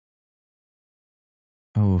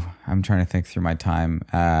 I'm trying to think through my time.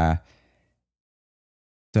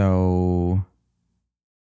 So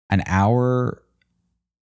an hour,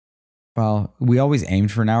 well, we always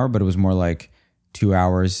aimed for an hour, but it was more like 2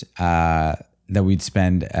 hours that we'd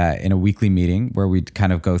spend in a weekly meeting where we'd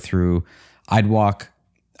kind of go through, I'd walk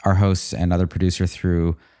our hosts and other producer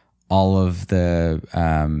through all of the,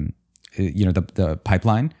 the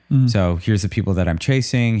pipeline. Mm-hmm. So here's the people that I'm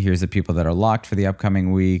chasing. Here's the people that are locked for the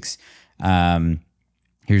upcoming weeks. Here's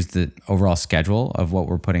here's the overall schedule of what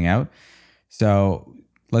we're putting out. So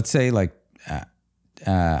let's say like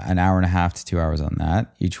an hour and a half to 2 hours on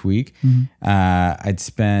that each week. I'd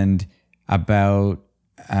spend about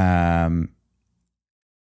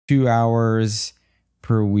 2 hours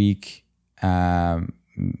per week,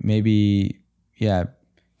 maybe 2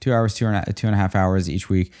 hours, two and a half hours each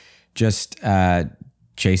week, just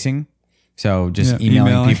chasing. So just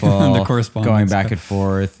emailing people, the correspondence, going back and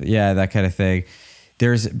forth, that kind of thing.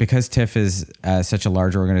 Because TIFF is such a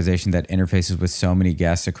large organization that interfaces with so many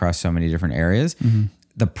guests across so many different areas.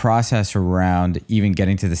 The process around even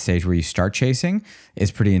getting to the stage where you start chasing is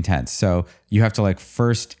pretty intense. So you have to like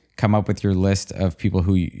first come up with your list of people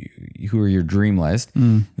who are your dream list.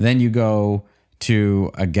 Then you go to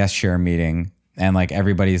a guest share meeting and like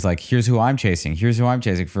everybody's like, here's who I'm chasing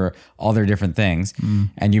for all their different things.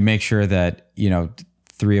 And you make sure that, you know,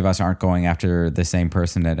 3 of us aren't going after the same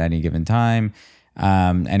person at any given time.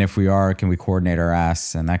 And if we are, can we coordinate our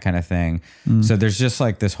asks and that kind of thing? So there's just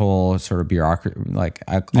like this whole sort of bureaucracy, like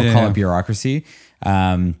I'll call it bureaucracy.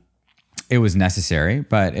 It was necessary,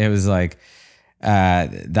 but it was like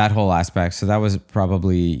that whole aspect. So that was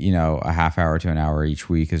probably, you know, a half hour to an hour each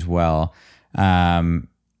week as well. And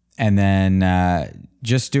then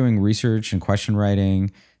just doing research and question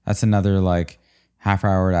writing, that's another like half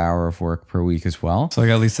hour to hour of work per week as well. So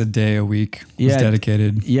like at least a day a week was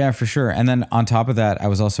dedicated. Yeah, for sure. And then on top of that, I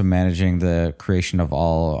was also managing the creation of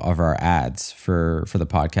all of our ads for the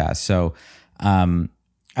podcast. So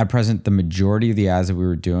at present, the majority of the ads that we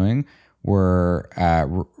were doing were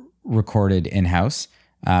recorded in-house,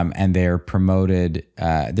 and they're promoted.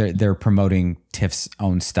 They're promoting TIFF's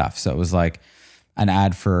own stuff. So it was like an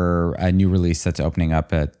ad for a new release that's opening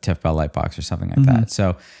up at TIFF Bell Lightbox or something like that.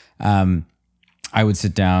 So I would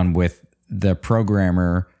sit down with the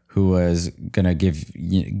programmer who was going to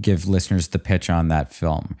give listeners the pitch on that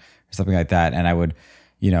film or something like that. And I would,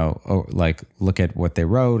 you know, like look at what they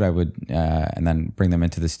wrote. I would, and then bring them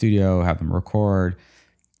into the studio, have them record,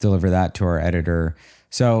 deliver that to our editor.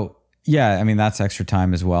 So yeah, I mean, that's extra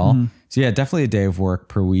time as well. So yeah, definitely a day of work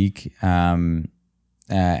per week. And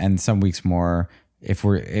some weeks more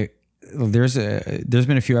there's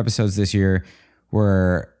been a few episodes this year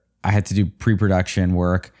where I had to do pre-production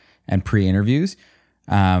work and pre-interviews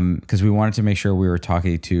because we wanted to make sure we were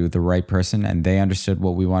talking to the right person and they understood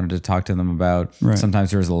what we wanted to talk to them about. Right.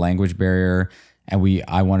 Sometimes there was a language barrier and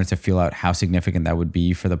I wanted to feel out how significant that would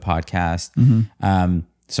be for the podcast.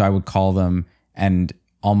 So I would call them and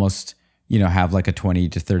almost, you know, have like a 20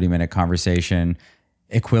 to 30 minute conversation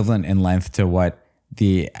equivalent in length to what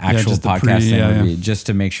the actual podcast thing would be, just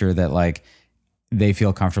to make sure that like they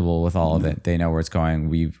feel comfortable with all of it. They know where it's going.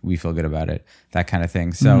 We feel good about it, that kind of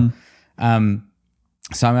thing. So some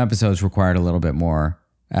episodes required a little bit more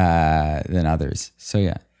than others. So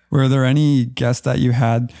yeah. Were there any guests that you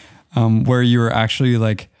had where you were actually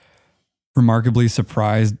like remarkably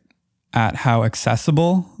surprised at how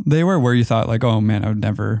accessible they were, where you thought like, oh man, I would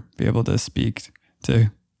never be able to speak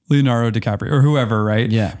to Leonardo DiCaprio or whoever, right?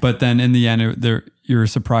 Yeah. But then in the end, you were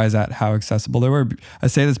surprised at how accessible they were. I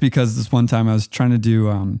say this because this one time I was trying to do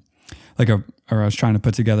I was trying to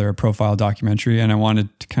put together a profile documentary, and I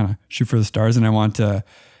wanted to kind of shoot for the stars, and I want to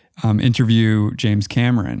interview James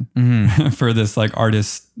Cameron for this like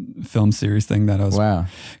artist film series thing that I was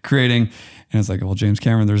creating. And it's like, well, James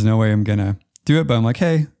Cameron, there's no way I'm gonna do it, but I'm like,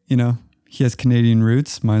 hey, you know, he has Canadian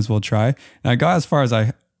roots, might as well try. And I got as far as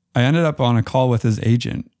I ended up on a call with his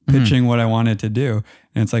agent, pitching what I wanted to do.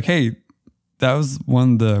 And it's like, hey, that was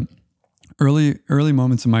one of the early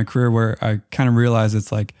moments in my career where I kind of realized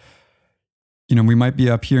it's like, you know, we might be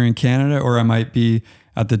up here in Canada, or I might be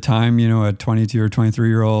at the time, you know, a 22 or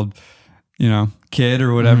 23-year-old, you know, kid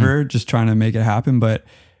or whatever, just trying to make it happen. But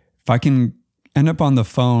if I can end up on the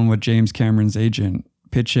phone with James Cameron's agent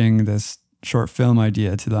pitching this short film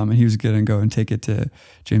idea to them, and he was going to go and take it to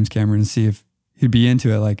James Cameron and see if he'd be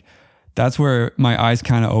into it, like, that's where my eyes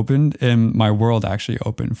kind of opened and my world actually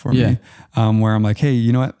opened for me. Where I'm like, hey,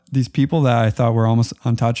 you know what? These people that I thought were almost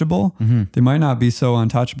untouchable, they might not be so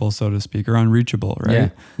untouchable, so to speak, or unreachable,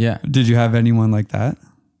 right? Yeah. Did you have anyone like that?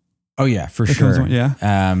 Oh yeah, for sure. Yeah.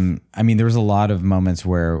 I mean, there was a lot of moments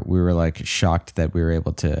where we were like shocked that we were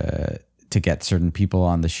able to get certain people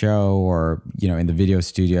on the show, or, you know, in the video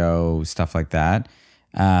studio, stuff like that.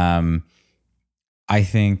 I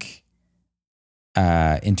think,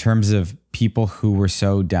 in terms of people who were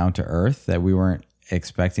so down to earth that we weren't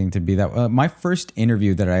expecting to be that. My first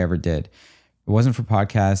interview that I ever did, it wasn't for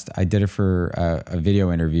podcast. I did it for a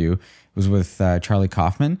video interview. It was with Charlie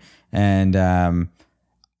Kaufman, and I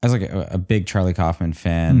was like a big Charlie Kaufman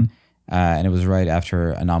fan, and it was right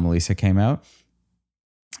after Anomalisa came out.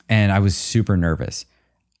 and I was super nervous.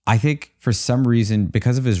 I think for some reason,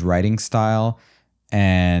 because of his writing style,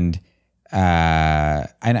 and I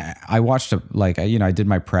watched I did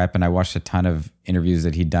my prep and I watched a ton of interviews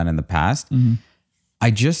that he'd done in the past. Mm-hmm. I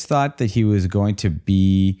just thought that he was going to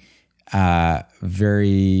be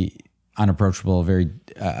very unapproachable,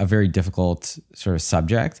 a very difficult sort of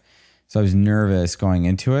subject. So I was nervous going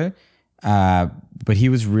into it, but he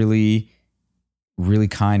was really, really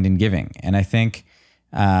kind and giving. And I think,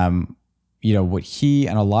 what he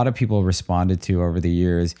and a lot of people responded to over the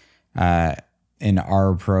years in our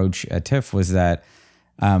approach at TIFF was that,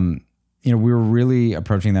 we were really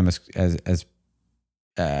approaching them as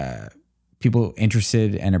people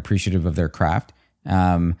interested and appreciative of their craft.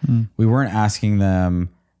 We weren't asking them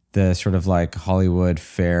the sort of like Hollywood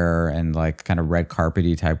fare and like kind of red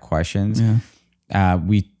carpety type questions. Yeah.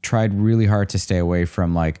 We tried really hard to stay away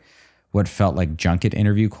from like what felt like junket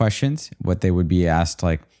interview questions, what they would be asked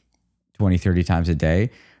like 20, 30 times a day.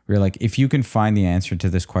 We were like, if you can find the answer to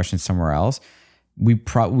this question somewhere else, we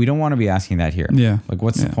don't want to be asking that here. Yeah. Like,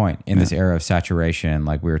 what's the point in this era of saturation,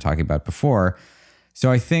 like we were talking about before?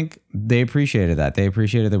 So I think they appreciated that. They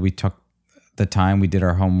appreciated that we took the time, we did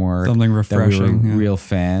our homework, something refreshing, that we were real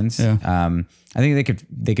fans. Yeah. I think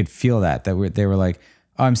they could feel that they were like,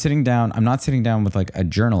 oh, I'm sitting down. I'm not sitting down with like a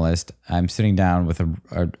journalist. I'm sitting down with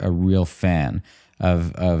a real fan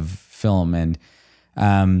of film. And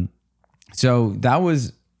so that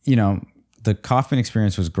was, the Kaufman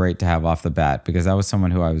experience was great to have off the bat, because that was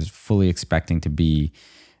someone who I was fully expecting to be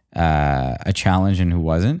a challenge and who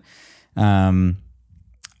wasn't.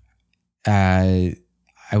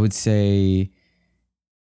 I would say,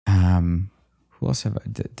 who else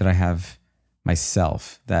did I have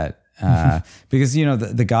myself that, because,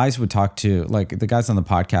 the guys would talk to, like the guys on the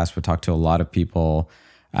podcast would talk to a lot of people,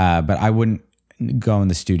 but I wouldn't go in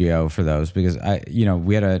the studio for those, because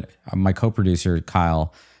we had my co-producer,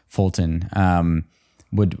 Kyle Fulton,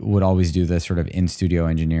 would always do this sort of in-studio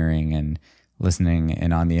engineering and listening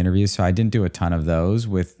in on the interviews. So I didn't do a ton of those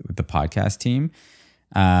with the podcast team.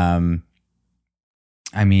 I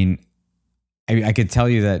could tell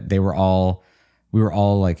you that we were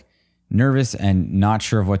all like nervous and not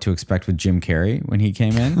sure of what to expect with Jim Carrey when he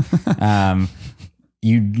came in.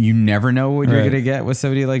 You never know what you're going to get with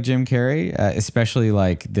somebody like Jim Carrey, especially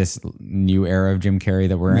like this new era of Jim Carrey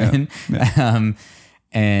that we're in. Yeah.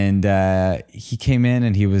 And he came in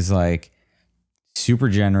and he was like super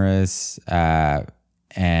generous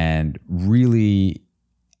and really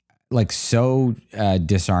like so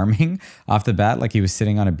disarming off the bat. Like he was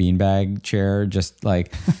sitting on a beanbag chair, just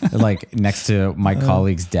like next to my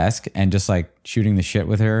colleague's desk, and just like shooting the shit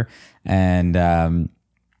with her and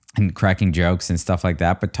cracking jokes and stuff like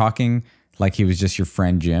that, but talking like he was just your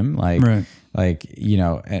friend Jim. Like, right.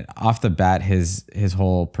 And off the bat, his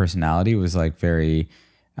whole personality was like very,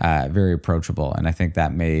 very approachable. And I think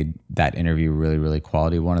that made that interview really, really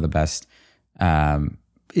quality. One of the best.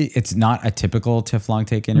 It's not a typical TIFF Long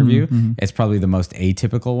Take interview. Mm-hmm. It's probably the most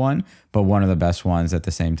atypical one, but one of the best ones at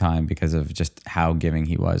the same time, because of just how giving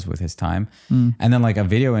he was with his time. And then like a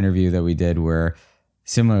video interview that we did where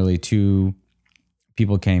similarly two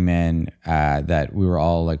people came in that we were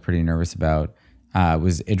all like pretty nervous about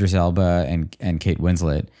was Idris Elba and Kate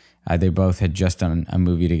Winslet. They both had just done a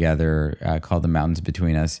movie together called The Mountains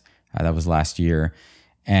Between Us. That was last year.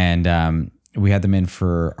 And we had them in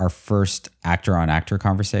for our first actor-on-actor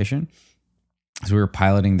conversation. So we were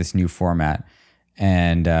piloting this new format.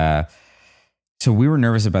 And so we were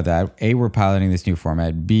nervous about that. A, we're piloting this new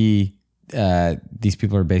format. B, these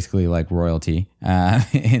people are basically like royalty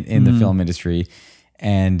in the film industry.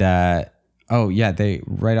 And they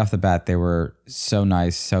right off the bat, they were so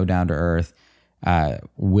nice, so down to earth,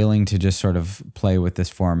 willing to just sort of play with this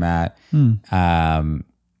format. And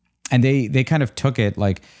they kind of took it,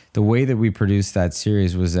 like the way that we produced that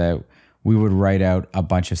series was that we would write out a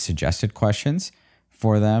bunch of suggested questions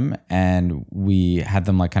for them, and we had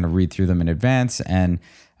them like kind of read through them in advance. And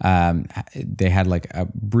they had like a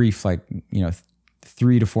brief,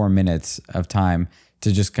 3 to 4 minutes of time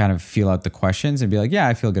to just kind of feel out the questions and be like, yeah,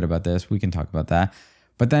 I feel good about this. We can talk about that.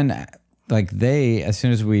 But then like as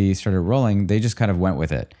soon as we started rolling, they just kind of went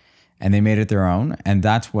with it and they made it their own. And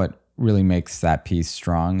that's what really makes that piece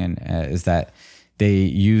strong, and is that they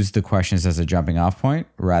use the questions as a jumping off point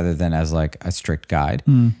rather than as like a strict guide.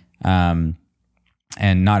 And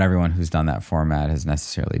not everyone who's done that format has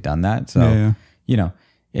necessarily done that. So,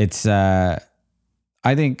 it's, I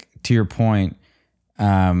think to your point,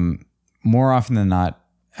 more often than not,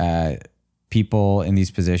 people in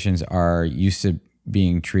these positions are used to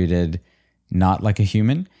being treated not like a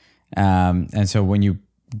human. And so when you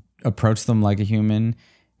approach them like a human,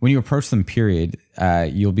 when you approach them, period,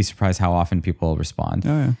 you'll be surprised how often people respond.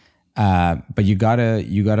 Oh yeah. But you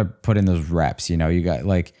gotta put in those reps. You know,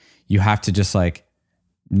 you have to just like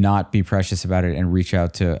not be precious about it and reach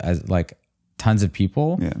out to as like tons of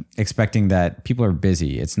people, expecting that people are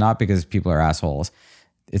busy. It's not because people are assholes.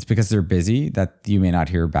 It's because they're busy that you may not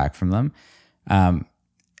hear back from them. And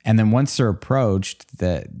then once they're approached,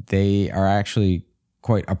 that they are actually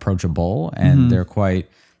quite approachable and they're quite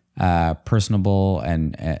personable.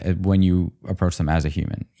 And when you approach them as a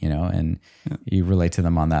human, you know, and you relate to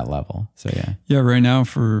them on that level. So yeah. Yeah. Right now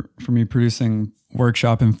for me producing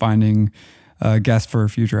workshop and finding guests for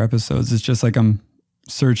future episodes, it's just like I'm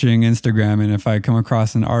searching Instagram, and if I come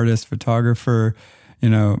across an artist, photographer, you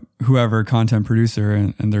know, whoever, content producer,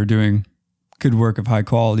 and they're doing good work of high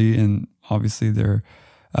quality, and obviously they're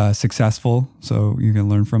successful, so you can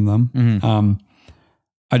learn from them.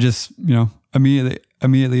 I just, you know,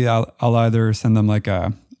 immediately I'll either send them like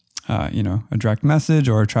a direct message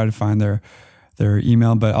or try to find their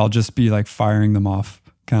email, but I'll just be like firing them off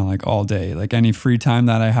kind of like all day. Like any free time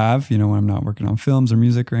that I have, you know, when I'm not working on films or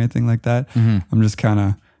music or anything like that, I'm just kind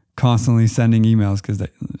of constantly sending emails, because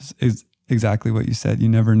that is exactly what you said. You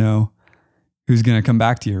never know who's going to come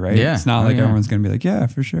back to you, right? Yeah. It's not like everyone's going to be like, yeah,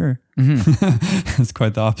 for sure. It's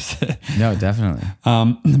quite the opposite. No, definitely.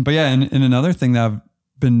 But yeah, and another thing that I've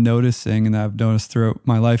been noticing and that I've noticed throughout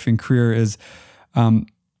my life and career is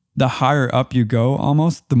the higher up you go,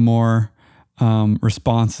 almost, the more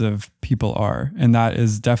responsive people are. And that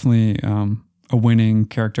is definitely a winning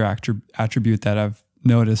character attribute that I've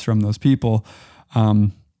noticed from those people.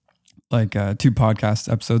 Like 2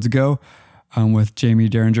 podcast episodes ago with Jamie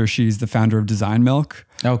Derringer. She's the founder of Design Milk.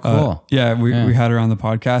 Oh, cool. We had her on the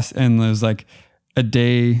podcast, and it was like a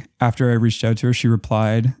day after I reached out to her, she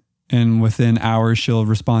replied, and within hours she'll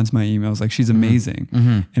respond to my emails. Like, she's amazing.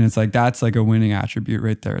 And it's like, that's like a winning attribute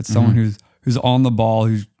right there. It's someone who's on the ball,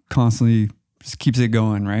 who's constantly just keeps it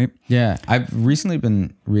going, right? Yeah. I've recently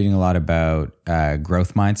been reading a lot about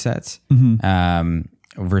growth mindsets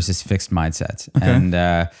versus fixed mindsets. Okay. And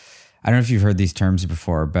I don't know if you've heard these terms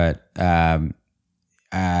before, but and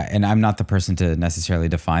I'm not the person to necessarily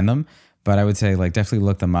define them, but I would say like definitely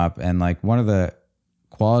look them up. And like one of the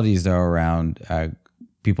qualities though around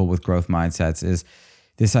people with growth mindsets is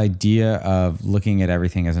this idea of looking at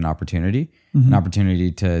everything as an opportunity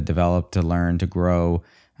to develop, to learn, to grow.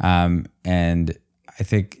 And I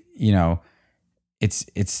think, you know, it's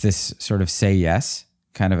this sort of say yes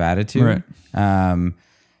kind of attitude. Right.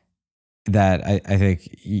 That I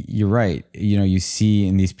think you're right. You know, you see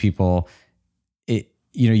in these people,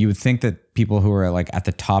 you would think that people who are like at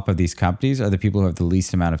the top of these companies are the people who have the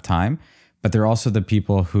least amount of time, but they're also the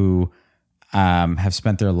people who have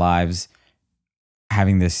spent their lives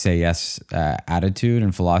having this say yes attitude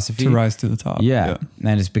and philosophy to rise to the top. Yeah.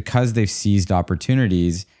 And it's because they've seized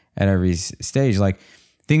opportunities at every stage. Like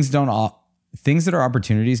things that are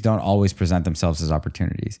opportunities don't always present themselves as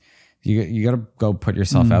opportunities. You got to go put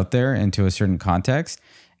yourself out there into a certain context,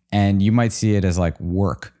 and you might see it as like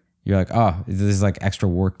work. You're like, oh, this is like extra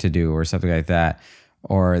work to do or something like that.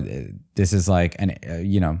 Or this is like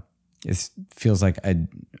it feels like an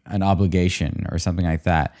obligation or something like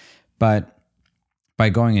that. But by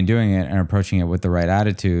going and doing it and approaching it with the right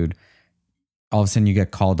attitude, all of a sudden you get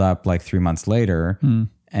called up like 3 months later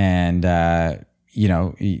and,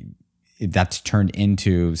 that's turned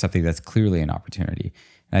into something that's clearly an opportunity.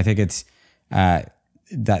 And I think it's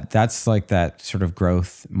that's like that sort of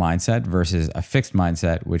growth mindset versus a fixed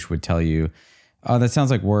mindset, which would tell you, oh, that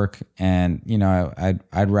sounds like work. And, you know,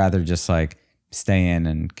 I'd rather just like stay in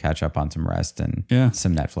and catch up on some rest and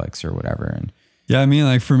some Netflix or whatever. And yeah, I mean,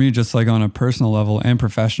 like for me, just like on a personal level and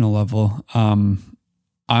professional level,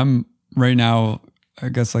 I'm right now, I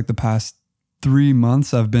guess like the past 3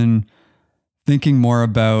 months, I've been thinking more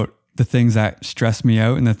about the things that stress me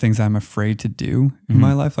out and the things I'm afraid to do in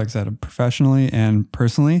my life, like I said, professionally and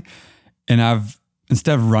personally. And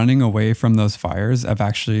instead of running away from those fires, I'm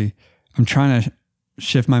trying to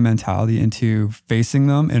shift my mentality into facing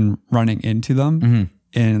them and running into them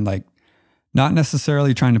and like not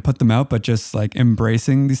necessarily trying to put them out, but just like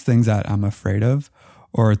embracing these things that I'm afraid of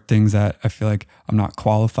or things that I feel like I'm not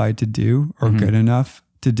qualified to do or good enough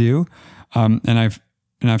to do. And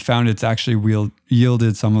I've found it's actually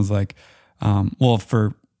yielded some of like,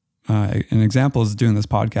 for an example is doing this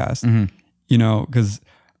podcast, you know, because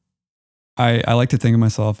I like to think of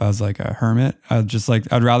myself as like a hermit.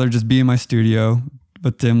 I'd rather just be in my studio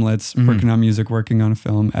with dim lights, working on music, working on a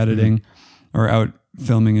film, editing, or out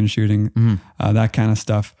filming and shooting, that kind of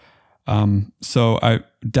stuff. So I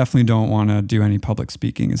definitely don't want to do any public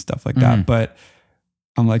speaking and stuff like that. But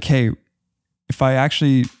I'm like, hey, if I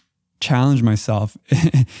actually challenge myself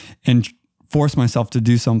and force myself to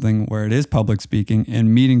do something where it is public speaking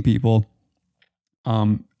and meeting people,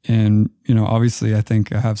 and, you know, obviously I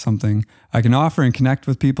think I have something I can offer and connect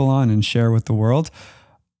with people on and share with the world.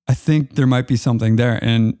 I think there might be something there.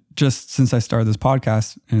 And just since I started this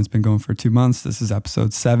podcast and it's been going for 2 months, this is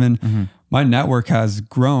episode 7, my network has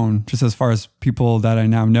grown just as far as people that I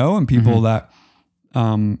now know and people that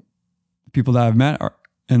I've met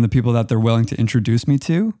and the people that they're willing to introduce me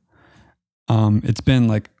to. It's been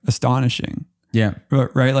like astonishing. Yeah.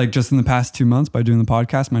 Right. Like just in the past 2 months by doing the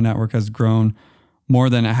podcast, my network has grown more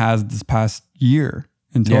than it has this past year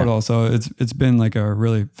in total. Yeah. So it's been like a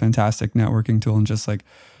really fantastic networking tool and just like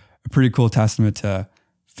a pretty cool testament to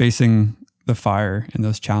facing the fire and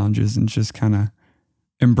those challenges and just kind of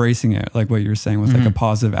embracing it, like what you were saying, with like a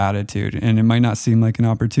positive attitude. And it might not seem like an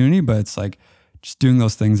opportunity, but it's like just doing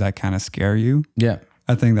those things that kind of scare you. Yeah.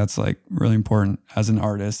 I think that's like really important as an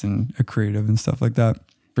artist and a creative and stuff like that.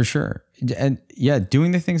 For sure. And yeah,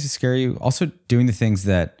 doing the things that scare you, also doing the things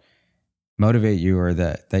that motivate you or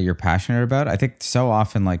that you're passionate about. I think so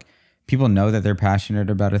often like people know that they're passionate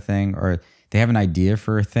about a thing or they have an idea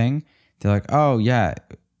for a thing. They're like, oh yeah,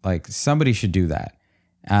 like somebody should do that.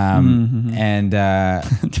 And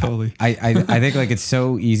totally. I think like it's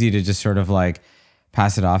so easy to just sort of like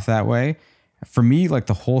pass it off that way. For me, like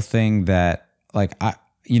the whole thing that like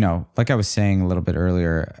like I was saying a little bit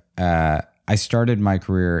earlier, I started my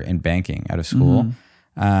career in banking out of school.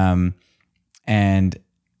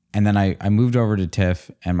 And then I moved over to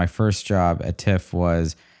TIFF, and my first job at TIFF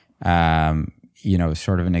was,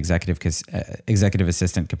 sort of an executive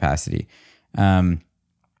assistant capacity. And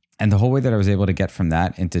the whole way that I was able to get from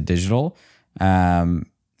that into digital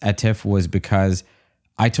at TIFF was because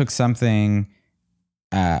I took something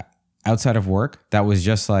outside of work that was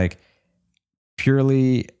just like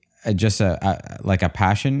purely just like a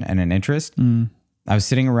passion and an interest. I was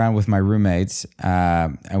sitting around with my roommates,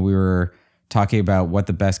 and we were talking about what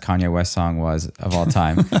the best Kanye West song was of all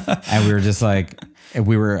time. And we were just like,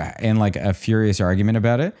 we were in like a furious argument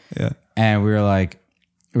about it. Yeah. And we were like,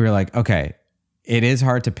 okay, it is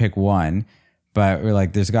hard to pick one, but we're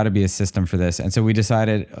like, there's got to be a system for this. And so we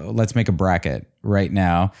decided, let's make a bracket right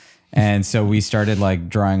now. And so we started like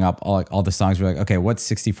drawing up all the songs. We're like, okay, what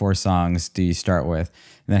 64 songs do you start with?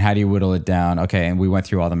 And then how do you whittle it down? Okay. And we went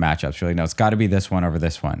through all the matchups. We're like, no, it's got to be this one over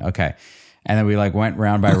this one. Okay. And then we like went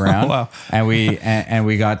round by round. Wow. And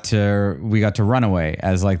we got to Runaway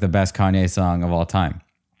as like the best Kanye song of all time.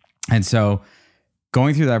 And so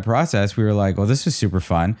going through that process, we were like, well, this was super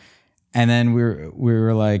fun. And then we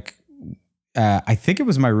were like, I think it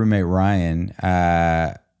was my roommate Ryan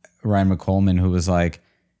McColeman, who was like,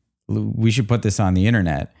 we should put this on the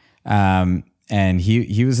internet. And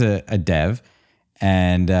he was a dev,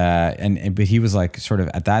 but he was like sort of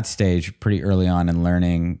at that stage pretty early on in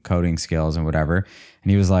learning coding skills and whatever.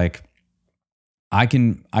 And he was like, I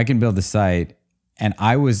can build the site. And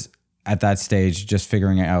I was at that stage just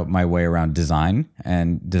figuring out my way around design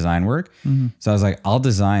and design work. So I was like, I'll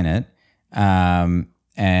design it.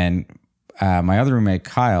 And my other roommate,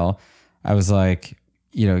 Kyle, I was like,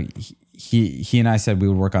 he and I said we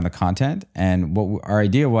would work on the content. And what our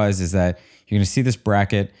idea is that you're going to see this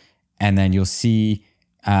bracket, and then you'll see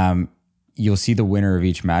the winner of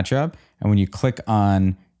each matchup. And when you click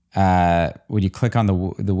on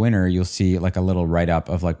the winner, you'll see like a little write up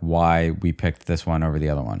of like why we picked this one over the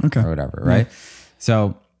other one, or whatever, right? Yeah.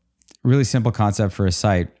 So really simple concept for a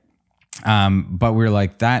site. But we're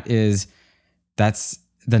like, that's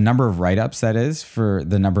the number of write-ups that is for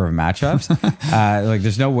the number of matchups. Like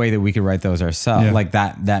there's no way that we could write those ourselves, like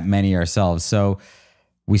that many ourselves. So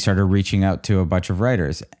we started reaching out to a bunch of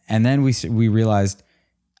writers. And then we realized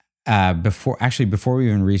before we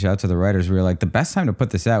even reached out to the writers, we were like, the best time to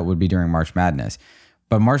put this out would be during March Madness.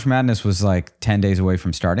 But March Madness was like 10 days away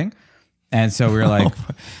from starting. And so we were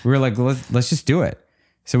like, let's just do it.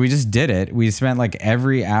 So we just did it. We spent like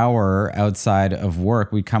every hour outside of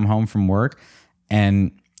work. We'd come home from work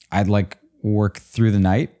and I'd like work through the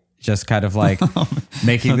night, just kind of like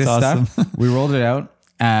making this awesome stuff. We rolled it out.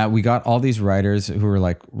 We got all these writers who were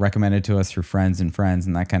like recommended to us through friends and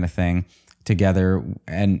that kind of thing together.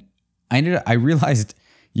 And I realized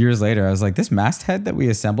years later, I was like, this masthead that we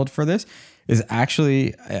assembled for this is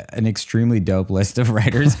actually an extremely dope list of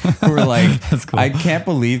writers who were like, that's cool. I can't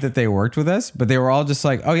believe that they worked with us, but they were all just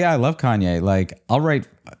like, oh yeah, I love Kanye. Like I'll write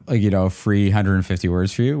like, a free 150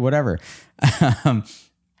 words for you, whatever.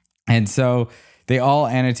 And so they all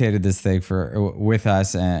annotated this thing with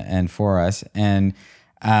us and for us. And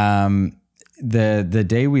the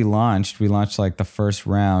day we launched like the first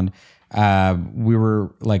round. we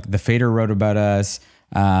were like, the Fader wrote about us.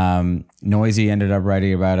 Noisy ended up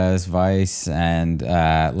writing about us, Vice, and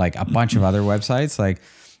like a bunch of other websites. Like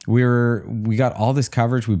we got all this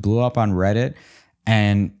coverage. We blew up on Reddit,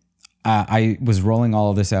 and I was rolling all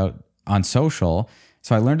of this out on social.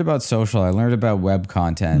 So I learned about social. I learned about web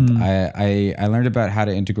content. I learned about how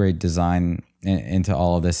to integrate design into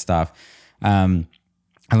all of this stuff.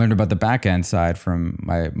 I learned about the back end side from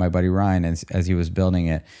my buddy Ryan as he was building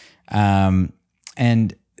it.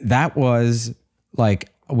 And that was like,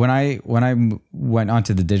 when I went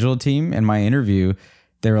onto the digital team in my interview,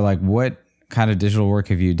 they were like, what kind of digital work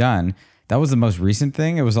have you done? That was the most recent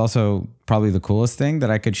thing. It was also probably the coolest thing that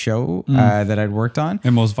I could show that I'd worked on.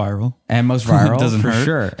 And most viral. Doesn't for hurt.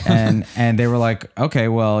 Sure. And they were like, okay,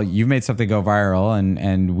 well, you've made something go viral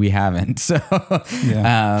and we haven't. So,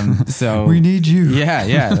 so we need you.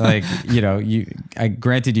 Yeah. Like,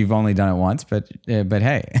 granted you've only done it once, but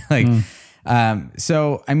hey, like,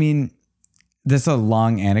 so, I mean, this is a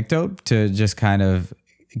long anecdote to just kind of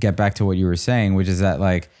get back to what you were saying, which is that,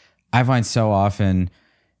 like, I find so often,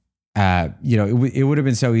 it would have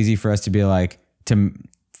been so easy for us to be like, to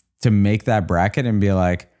make that bracket and be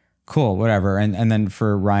like, cool, whatever. And then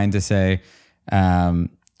for Ryan to say,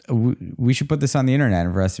 we should put this on the internet,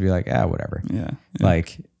 and for us to be like, whatever. Yeah.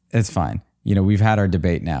 Like, it's fine. We've had our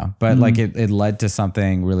debate now, but like it led to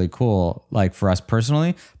something really cool, like for us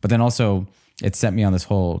personally, but then also it set me on this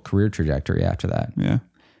whole career trajectory after that. Yeah.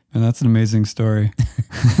 And that's an amazing story.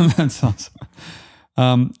 That's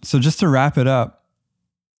awesome. So just to wrap it up,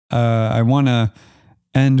 I want to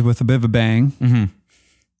end with a bit of a bang.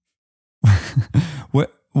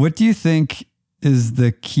 What do you think is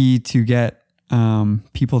the key to get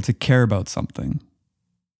people to care about something?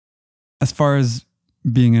 As far as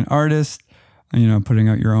being an artist, putting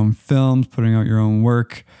out your own films, putting out your own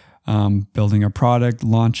work, building a product,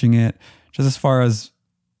 launching it, just as far as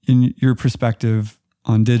in your perspective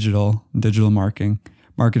on digital marketing.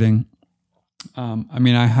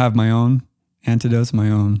 I have my own antidotes, my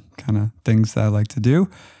own kind of things that I like to do.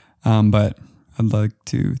 But I'd like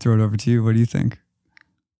to throw it over to you. What do you think?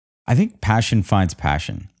 I think passion finds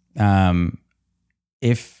passion.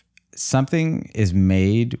 If something is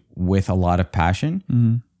made with a lot of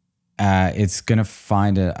passion, it's going to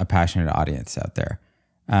find a passionate audience out there.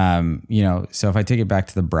 So if I take it back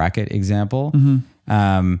to the bracket example,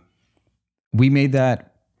 we made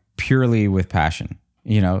that purely with passion.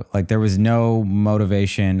 Like there was no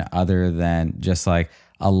motivation other than just like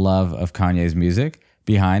a love of Kanye's music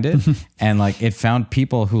behind it. And like it found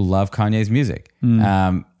people who love Kanye's music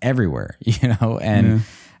everywhere, and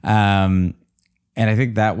I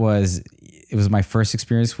think it was my first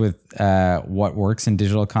experience with what works in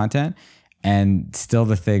digital content, and still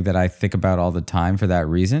the thing that I think about all the time for that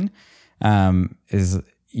reason is,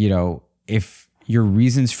 if your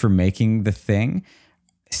reasons for making the thing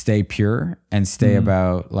stay pure and stay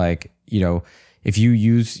about like, if you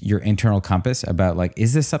use your internal compass about like,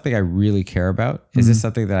 is this something I really care about? Is this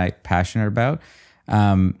something that I'm passionate about?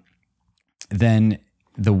 Then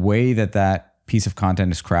the way that piece of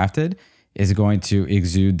content is crafted is going to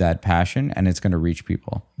exude that passion, and it's going to reach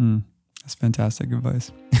people. That's fantastic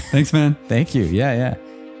advice. Thanks, man. Thank you. Yeah.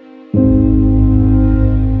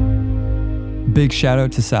 Big shout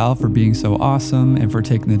out to Sal for being so awesome and for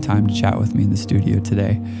taking the time to chat with me in the studio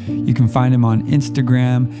today. You can find him on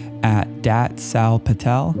Instagram at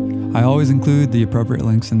 @datsalpatel. I always include the appropriate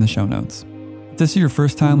links in the show notes. If this is your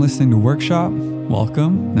first time listening to Workshop,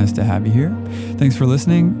 welcome. Nice to have you here. Thanks for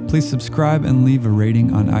listening. Please subscribe and leave a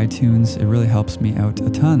rating on iTunes. It really helps me out a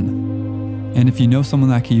ton. And if you know someone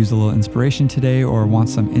that could use a little inspiration today or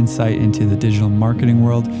wants some insight into the digital marketing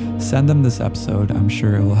world, send them this episode. I'm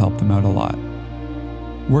sure it will help them out a lot.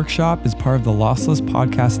 Workshop is part of the Lossless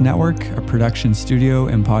Podcast Network, a production studio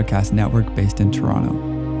and podcast network based in Toronto.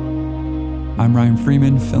 I'm Ryan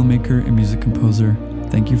Freeman, filmmaker and music composer.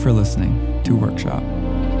 Thank you for listening to Workshop.